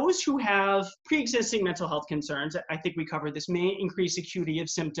for those who have pre-existing mental health concerns, I think we covered this, may increase acuity of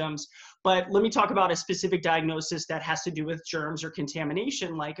symptoms, but let me talk about a specific diagnosis that has to do with germs or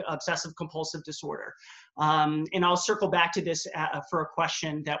contamination, like obsessive compulsive disorder. And I'll circle back to this for a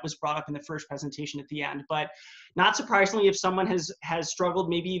question that was brought up in the first presentation at the end. But not surprisingly, if someone has struggled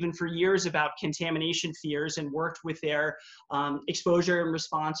maybe even for years about contamination fears and worked with their exposure and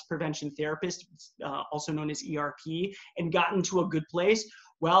response prevention therapist, also known as ERP, and gotten to a good place,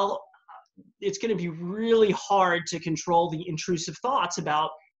 well, it's going to be really hard to control the intrusive thoughts about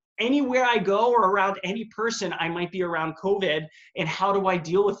anywhere I go or around any person, I might be around COVID, and how do I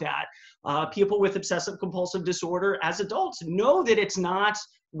deal with that? People with obsessive compulsive disorder as adults know that it's not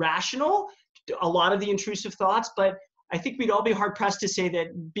rational, a lot of the intrusive thoughts, but I think we'd all be hard pressed to say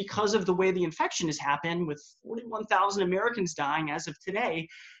that because of the way the infection has happened, with 41,000 Americans dying as of today,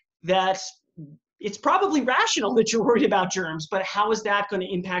 that it's probably rational that you're worried about germs, but how is that going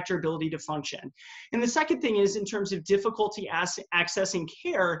to impact your ability to function? And the second thing is, in terms of difficulty accessing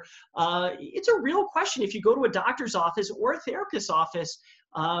care, it's a real question. If you go to a doctor's office or a therapist's office,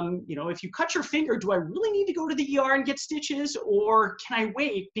 if you cut your finger, do I really need to go to the ER and get stitches, or can I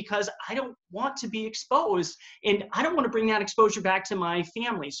wait because I don't want to be exposed and I don't want to bring that exposure back to my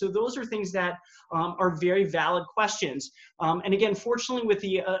family? So those are things that are very valid questions. And again, fortunately, with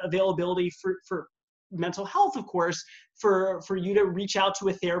the availability for mental health, of course, for you to reach out to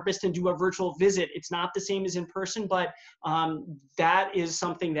a therapist and do a virtual visit, it's not the same as in person, but that is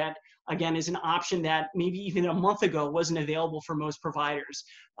something that, again, is an option that maybe even a month ago wasn't available for most providers.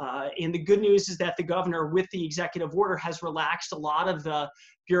 And the good news is that the governor, with the executive order, has relaxed a lot of the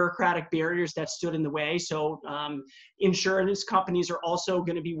bureaucratic barriers that stood in the way. So insurance companies are also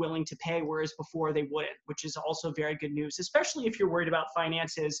going to be willing to pay, whereas before they wouldn't, which is also very good news, especially if you're worried about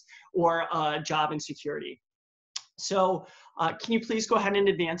finances or job insecurity. So can you please go ahead and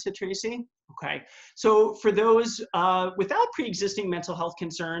advance it, Tracy? Okay. So for those without pre-existing mental health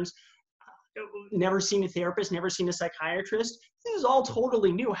concerns, never seen a therapist, never seen a psychiatrist, this is all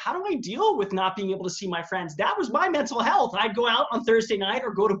totally new. How do I deal with not being able to see my friends? That was my mental health. I'd go out on Thursday night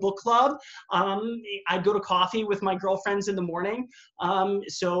or go to book club. I'd go to coffee with my girlfriends in the morning.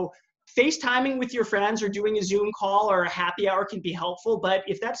 So FaceTiming with your friends or doing a Zoom call or a happy hour can be helpful, but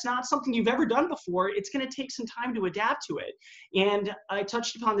if that's not something you've ever done before, it's going to take some time to adapt to it. And I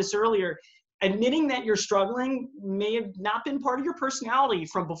touched upon this earlier. admitting that you're struggling may have not been part of your personality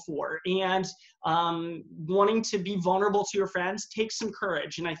from before, and wanting to be vulnerable to your friends takes some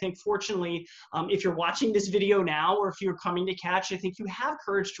courage. And I think fortunately, if you're watching this video now, or if you're coming to Catch, I think you have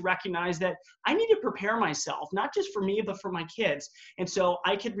courage to recognize that I need to prepare myself, not just for me, but for my kids. And so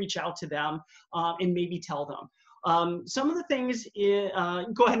I could reach out to them and maybe tell them. Some of the things,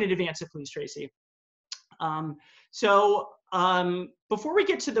 go ahead and advance it, please, Tracy. Before we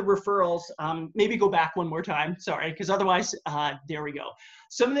get to the referrals, maybe go back one more time, sorry, because otherwise, there we go.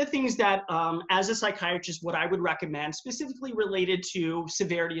 Some of the things that, as a psychiatrist, what I would recommend, specifically related to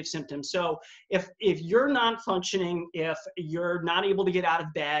severity of symptoms. So if you're not functioning, if you're not able to get out of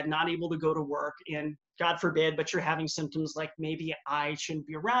bed, not able to go to work, and God forbid, but you're having symptoms like maybe I shouldn't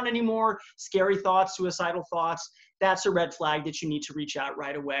be around anymore, scary thoughts, suicidal thoughts, that's a red flag that you need to reach out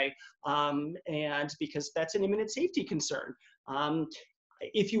right away. And because that's an imminent safety concern.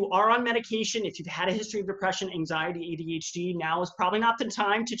 If you are on medication, if you've had a history of depression, anxiety, ADHD, now is probably not the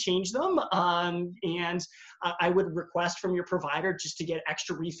time to change them. And I would request from your provider just to get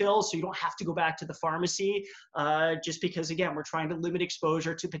extra refills so you don't have to go back to the pharmacy, just because, again, we're trying to limit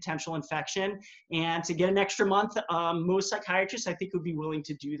exposure to potential infection. And to get an extra month, most psychiatrists, I think, would be willing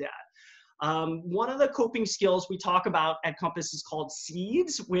to do that. One of the coping skills we talk about at Compass is called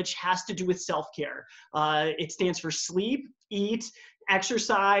SEEDS, which has to do with self-care. It stands for sleep, eat,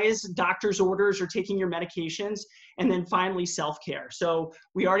 exercise, doctor's orders, or taking your medications, and then finally self-care. So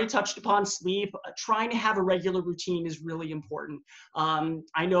we already touched upon sleep. Trying to have a regular routine is really important.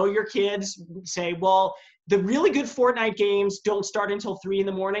 I know your kids say, well, the really good Fortnite games don't start until 3 in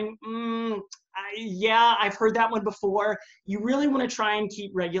the morning. Yeah, I've heard that one before. You really want to try and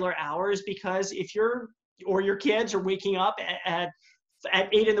keep regular hours, because if you're or your kids are waking up at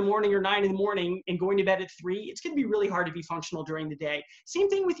 8 in the morning or 9 in the morning and going to bed at 3, it's going to be really hard to be functional during the day. Same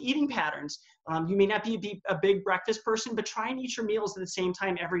thing with eating patterns. You may not be a big breakfast person, but try and eat your meals at the same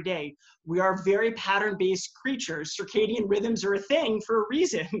time every day. We are very pattern-based creatures. Circadian rhythms are a thing for a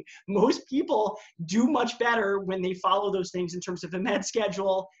reason. Most people do much better when they follow those things in terms of a med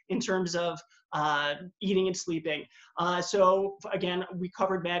schedule, in terms of eating and sleeping. So again, we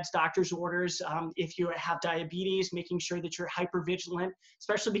covered meds, doctor's orders. If you have diabetes, making sure that you're hypervigilant,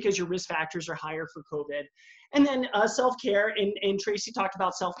 especially because your risk factors are higher for COVID. And then self-care, and Tracy talked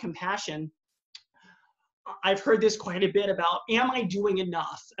about self-compassion. I've heard this quite a bit about, am I doing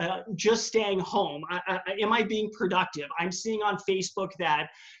enough? Just staying home? Am I being productive? I'm seeing on Facebook that,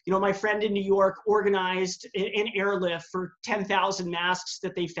 my friend in New York organized an airlift for 10,000 masks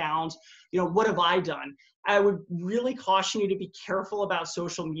that they found. What have I done? I would really caution you to be careful about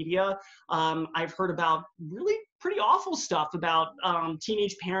social media. I've heard about really pretty awful stuff about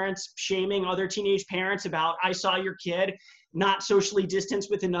teenage parents shaming other teenage parents about, I saw your kid not socially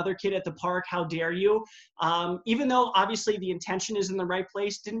distanced with another kid at the park, how dare you? Even though obviously the intention is in the right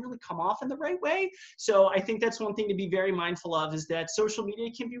place, didn't really come off in the right way. So I think that's one thing to be very mindful of, is that social media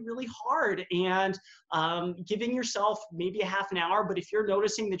can be really hard, and giving yourself maybe a half an hour, but if you're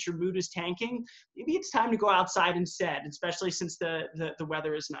noticing that your mood is tanking, maybe it's time to go outside instead, especially since the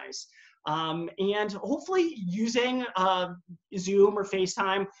weather is nice. And hopefully using Zoom or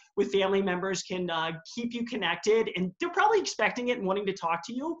FaceTime with family members can keep you connected, and they're probably expecting it and wanting to talk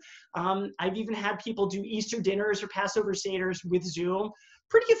to you. I've even had people do Easter dinners or Passover Seders with Zoom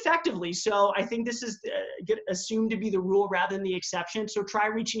pretty effectively. So I think this is assumed to be the rule rather than the exception. So try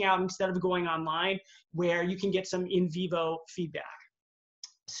reaching out instead of going online, where you can get some in vivo feedback.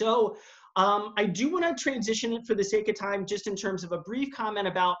 So I do want to transition it for the sake of time, just in terms of a brief comment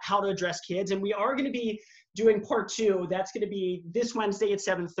about how to address kids. And we are going to be doing part 2. That's going to be this Wednesday at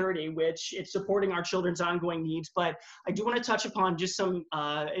 7:30, which it's supporting our children's ongoing needs. But I do want to touch upon just some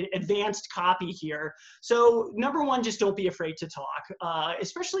advanced copy here. So number one, just don't be afraid to talk,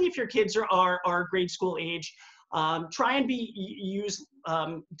 especially if your kids are grade school age. Try and use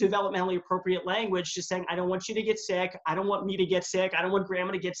developmentally appropriate language, just saying, I don't want you to get sick. I don't want me to get sick. I don't want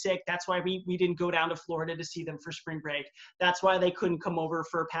grandma to get sick. That's why we didn't go down to Florida to see them for spring break. That's why they couldn't come over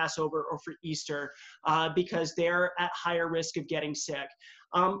for Passover or for Easter, because they're at higher risk of getting sick.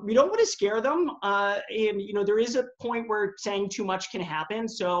 We don't want to scare them. And, there is a point where saying too much can happen.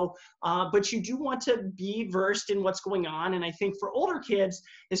 So, but you do want to be versed in what's going on. And I think for older kids,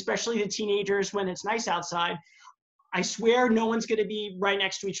 especially the teenagers, when it's nice outside, I swear no one's going to be right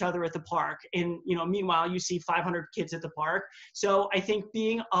next to each other at the park. And, meanwhile, you see 500 kids at the park. So I think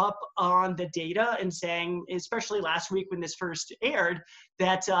being up on the data and saying, especially last week when this first aired,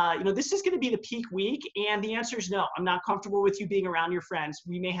 that, you know, this is going to be the peak week? And the answer is no. I'm not comfortable with you being around your friends.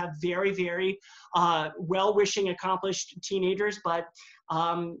 We may have very, very well-wishing, accomplished teenagers, but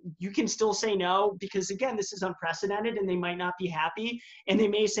you can still say no, because again, this is unprecedented and they might not be happy. And they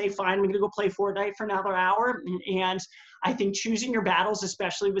may say, fine, I'm going to go play Fortnite for another hour. And I think choosing your battles,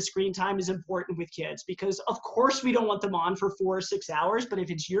 especially with screen time, is important with kids, because of course we don't want them on for 4 or 6 hours, but if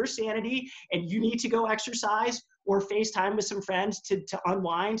it's your sanity and you need to go exercise or FaceTime with some friends to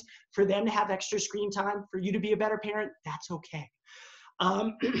unwind, for them to have extra screen time, for you to be a better parent, that's okay.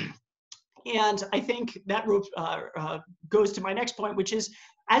 And I think that goes to my next point, which is,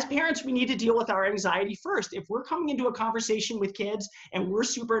 as parents, we need to deal with our anxiety first. If we're coming into a conversation with kids and we're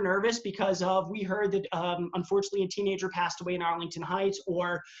super nervous because we heard that unfortunately a teenager passed away in Arlington Heights,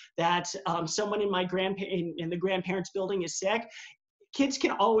 or that someone in the grandparents' building is sick, kids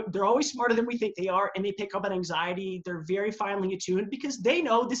they're always smarter than we think they are, and they pick up on anxiety. They're very finely attuned because they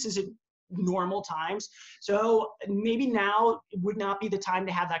know this isn't normal times. So maybe now would not be the time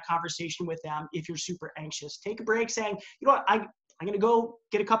to have that conversation with them if you're super anxious. Take a break, saying, you know what, I'm going to go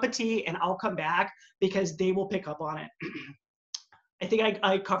get a cup of tea and I'll come back, because they will pick up on it. I think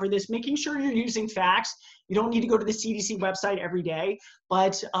I covered this, making sure you're using facts. You don't need to go to the CDC website every day,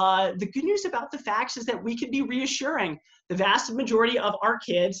 but the good news about the facts is that we can be reassuring. The vast majority of our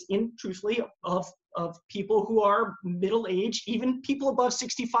kids, truthfully, of people who are middle-aged, even people above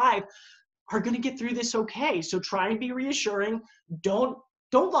 65, are going to get through this okay. So try and be reassuring. Don't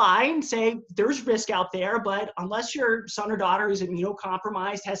lie and say there's risk out there, but unless your son or daughter is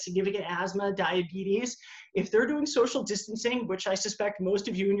immunocompromised, has significant asthma, diabetes, if they're doing social distancing, which I suspect most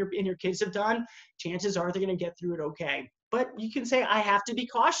of you and your kids have done, chances are they're going to get through it okay. But you can say, I have to be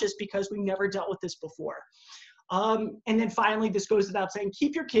cautious because we've never dealt with this before. And then finally, this goes without saying,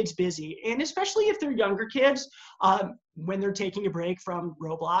 keep your kids busy. And especially if they're younger kids, when they're taking a break from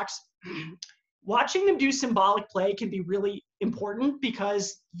Roblox, watching them do symbolic play can be really important,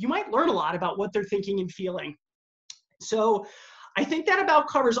 because you might learn a lot about what they're thinking and feeling. So I think that about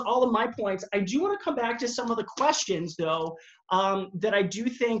covers all of my points. I do want to come back to some of the questions, though, that I do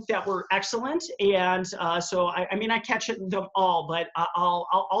think that were excellent. And so, I mean, I catch them all, but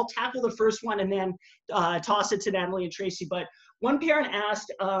I'll tackle the first one and then toss it to Natalie and Tracy. But one parent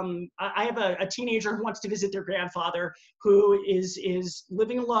asked, I have a teenager who wants to visit their grandfather, who is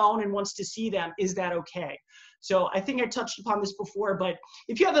living alone and wants to see them. Is that okay? So I think I touched upon this before, but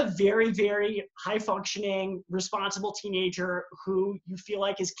if you have a very, very high-functioning, responsible teenager who you feel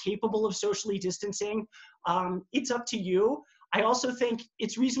like is capable of socially distancing, it's up to you. I also think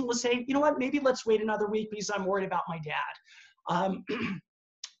it's reasonable to say, you know what, maybe let's wait another week because I'm worried about my dad.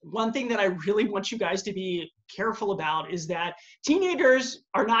 One thing that I really want you guys to be careful about is that teenagers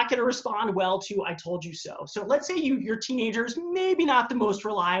are not going to respond well to "I told you so." So let's say your teenager's maybe not the most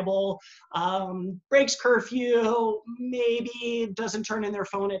reliable, breaks curfew, maybe doesn't turn in their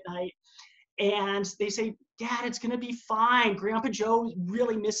phone at night, and they say, "Dad, it's going to be fine. Grandpa Joe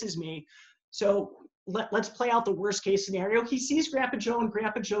really misses me." So let's play out the worst case scenario. He sees Grandpa Joe and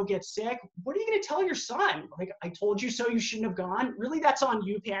Grandpa Joe gets sick. What are you going to tell your son? Like, "I told you so, you shouldn't have gone." Really, that's on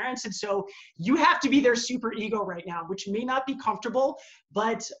you, parents. And so you have to be their super ego right now, which may not be comfortable,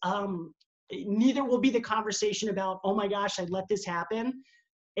 but neither will be the conversation about, "Oh my gosh, I let this happen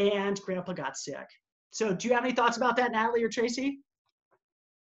and Grandpa got sick." So do you have any thoughts about that, Natalie or Tracy?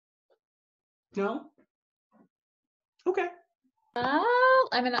 No? Okay.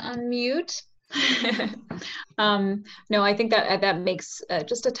 I'm going to unmute. No, I think that makes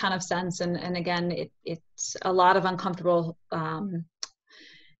just a ton of sense. And again, it's a lot of uncomfortable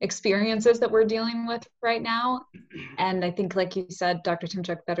experiences that we're dealing with right now. And I think, like you said, Dr.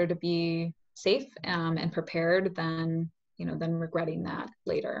 Timchuk, better to be safe and prepared than regretting that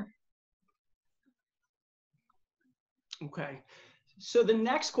later. Okay. So the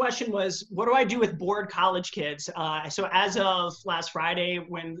next question was, what do I do with bored college kids? So as of last Friday,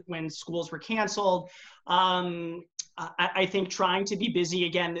 when schools were canceled, I think trying to be busy,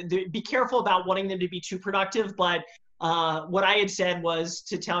 again, be careful about wanting them to be too productive. But what I had said was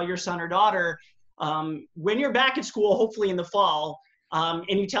to tell your son or daughter, when you're back at school, hopefully in the fall,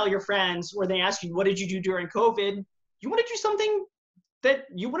 and you tell your friends, or they ask you, what did you do during COVID? You want to do something that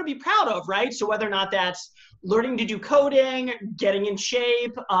you want to be proud of, right? So whether or not that's learning to do coding, getting in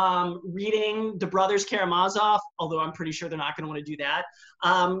shape, reading the Brothers Karamazov, although I'm pretty sure they're not going to want to do that,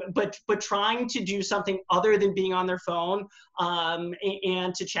 but trying to do something other than being on their phone,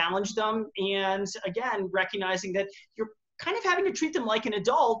 and to challenge them. And again, recognizing that you're kind of having to treat them like an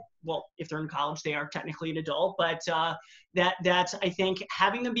adult. Well, if they're in college, they are technically an adult, but that's, I think,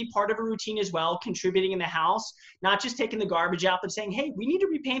 having them be part of a routine as well, contributing in the house, not just taking the garbage out, but saying, hey, we need to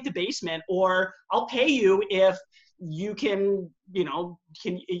repaint the basement, or I'll pay you if you can,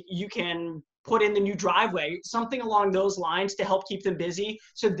 you can put in the new driveway, something along those lines to help keep them busy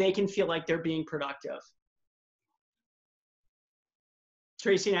so they can feel like they're being productive.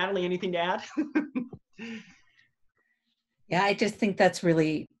 Tracy, Natalie, anything to add? Yeah, I just think that's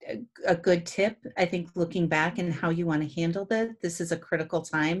really a good tip. I think looking back and how you want to handle this is a critical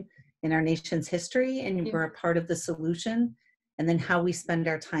time in our nation's history, and we're a part of the solution. And then how we spend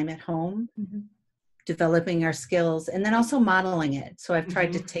our time at home, developing our skills, and then also modeling it. So I've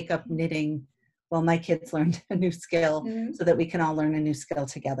tried to take up knitting while my kids learned a new skill so that we can all learn a new skill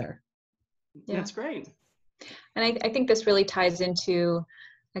together. Yeah. That's great. And I think this really ties into,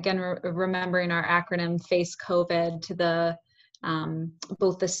 again, remembering our acronym FACE COVID, to the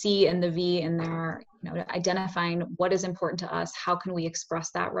both the C and the V in there, identifying what is important to us, how can we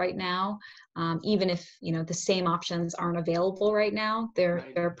express that right now, even if the same options aren't available right now.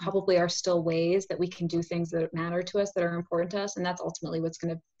 There probably are still ways that we can do things that matter to us, that are important to us, and that's ultimately what's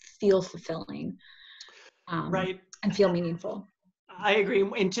going to feel fulfilling, and feel meaningful. I agree.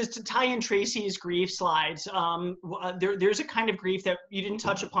 And just to tie in Tracy's grief slides, there's a kind of grief that you didn't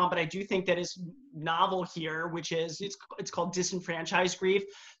touch upon, but I do think that is novel here, which is it's called disenfranchised grief.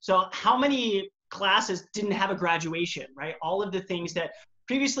 So how many classes didn't have a graduation, right? All of the things that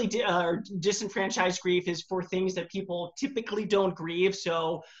previously disenfranchised grief is for things that people typically don't grieve.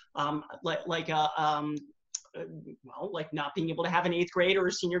 So like not being able to have an 8th grade or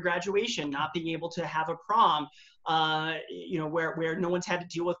a senior graduation, not being able to have a prom, where no one's had to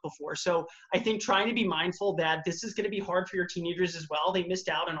deal with before. So I think trying to be mindful that this is going to be hard for your teenagers as well. They missed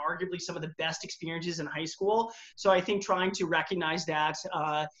out on arguably some of the best experiences in high school. So I think trying to recognize that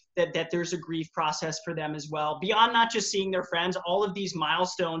there's a grief process for them as well, beyond not just seeing their friends, all of these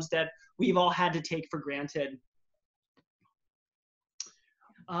milestones that we've all had to take for granted.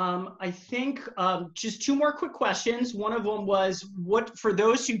 I think just 2 more quick questions. One of them was, what, for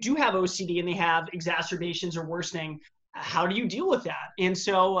those who do have OCD and they have exacerbations or worsening, how do you deal with that? And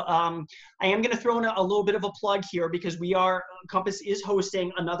so I am going to throw in a little bit of a plug here, because Compass is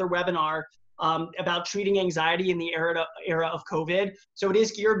hosting another webinar about treating anxiety in the era of COVID. So it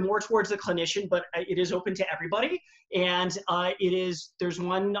is geared more towards the clinician, but it is open to everybody. And there's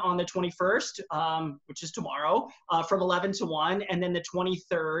one on the 21st, which is tomorrow, from 11 to 1, and then the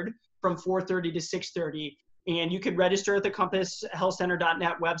 23rd from 4:30 to 6:30. And you could register at the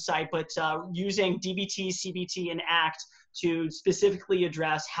compasshealthcenter.net website, but using DBT, CBT, and ACT to specifically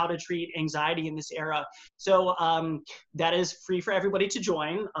address how to treat anxiety in this era. So that is free for everybody to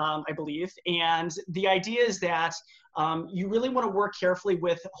join, I believe. And the idea is that you really want to work carefully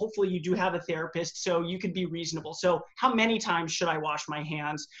with, hopefully you do have a therapist, so you could be reasonable. So how many times should I wash my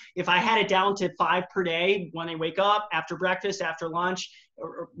hands? If I had it down to 5 per day, when I wake up, after breakfast, after lunch,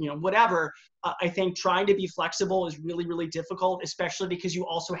 or whatever, I think trying to be flexible is really, really difficult, especially because you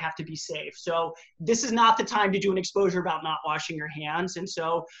also have to be safe. So this is not the time to do an exposure about not washing your hands. And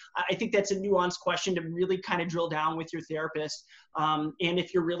so I think that's a nuanced question to really kind of drill down with your therapist. And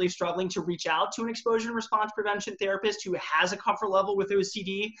if you're really struggling, to reach out to an exposure and response prevention therapist who has a comfort level with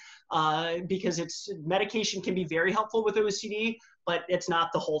OCD, because medication can be very helpful with OCD, but it's not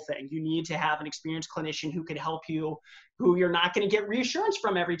the whole thing. You need to have an experienced clinician who could help you, who you're not going to get reassurance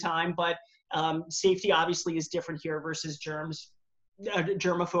from every time, but safety obviously is different here versus germs,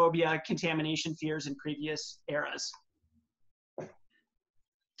 germophobia, contamination fears in previous eras.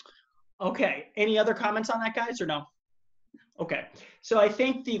 Okay, any other comments on that, guys, or no? Okay, so I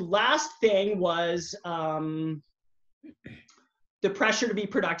think the last thing was the pressure to be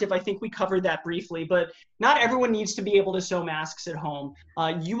productive. I think we covered that briefly, but not everyone needs to be able to sew masks at home.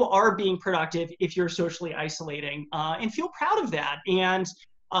 You are being productive if you're socially isolating, and feel proud of that. And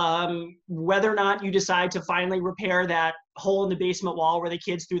whether or not you decide to finally repair that hole in the basement wall where the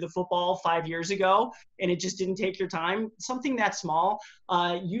kids threw the football 5 years ago and it just didn't take your time, something that small,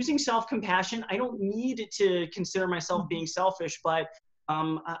 using self-compassion. I don't need to consider myself being selfish, but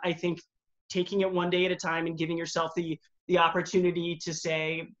I think taking it one day at a time and giving yourself the opportunity to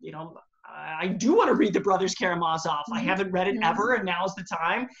say, I do want to read the Brothers Karamazov. I haven't read it ever, and now's the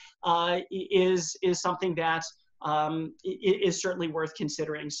time, is something that is certainly worth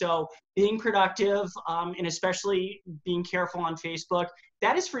considering. So being productive, and especially being careful on Facebook,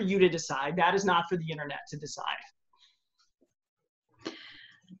 that is for you to decide. That is not for the internet to decide.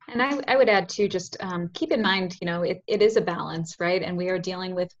 And I would add too, just keep in mind, it is a balance, right? And we are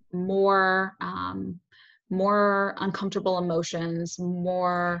dealing with more more uncomfortable emotions,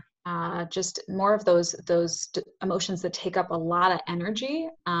 just more of those emotions that take up a lot of energy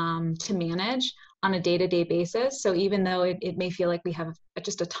to manage on a day-to-day basis. So even though it may feel like we have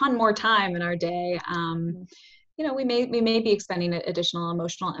just a ton more time in our day, we may be expending additional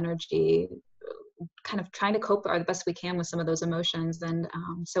emotional energy, kind of trying to cope the best we can with some of those emotions. And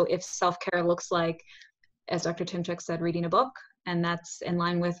so if self-care looks like, as Dr. Timchuk said, reading a book, and that's in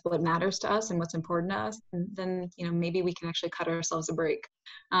line with what matters to us and what's important to us, then maybe we can actually cut ourselves a break.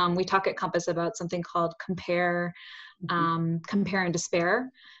 We talk at Compass about something called compare and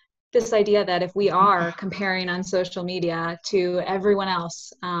despair. This idea that if we are comparing on social media to everyone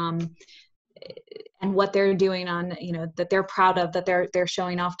else, and what they're doing on, that they're proud of, that they're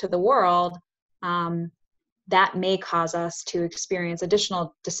showing off to the world, that may cause us to experience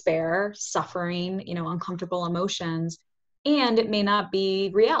additional despair, suffering, uncomfortable emotions, and it may not be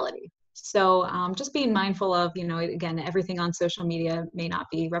reality. So just being mindful of, again, everything on social media may not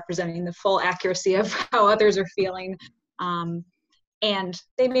be representing the full accuracy of how others are feeling. And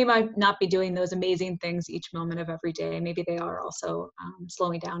they may not be doing those amazing things each moment of every day. Maybe they are also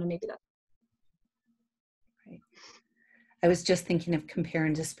slowing down, and maybe that's right. I was just thinking of compare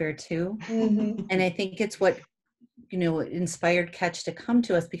and despair too. Mm-hmm. And I think it's what, inspired Catch to come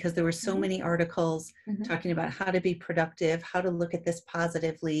to us, because there were so many articles talking about how to be productive, how to look at this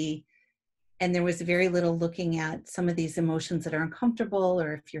positively. And there was very little looking at some of these emotions that are uncomfortable,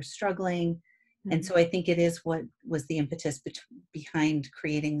 or if you're struggling. And so I think it is what was the impetus behind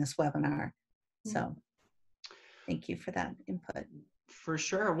creating this webinar. So thank you for that input. For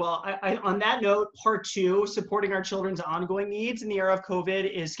sure. Well, I on that note, part 2, supporting our children's ongoing needs in the era of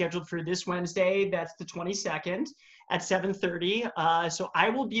COVID, is scheduled for this Wednesday. That's the 22nd at 7:30. So I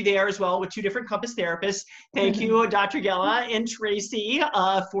will be there as well with 2 different Compass therapists. Thank you, Dr. Gela and Tracy,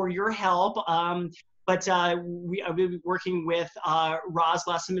 for your help. But I will be working with Roz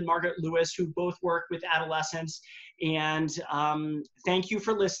Lessem and Margaret Lewis, who both work with adolescents. And thank you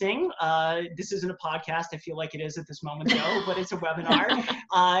for listening. This isn't a podcast. I feel like it is at this moment, though, but it's a webinar.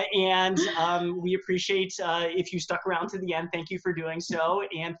 And we appreciate if you stuck around to the end. Thank you for doing so.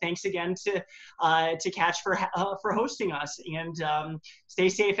 And thanks again to Catch for hosting us. And stay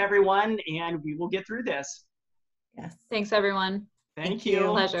safe, everyone, and we will get through this. Yes. Thanks, everyone. Thank you.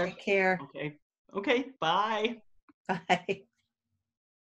 Pleasure. Take care. Okay, bye. Bye.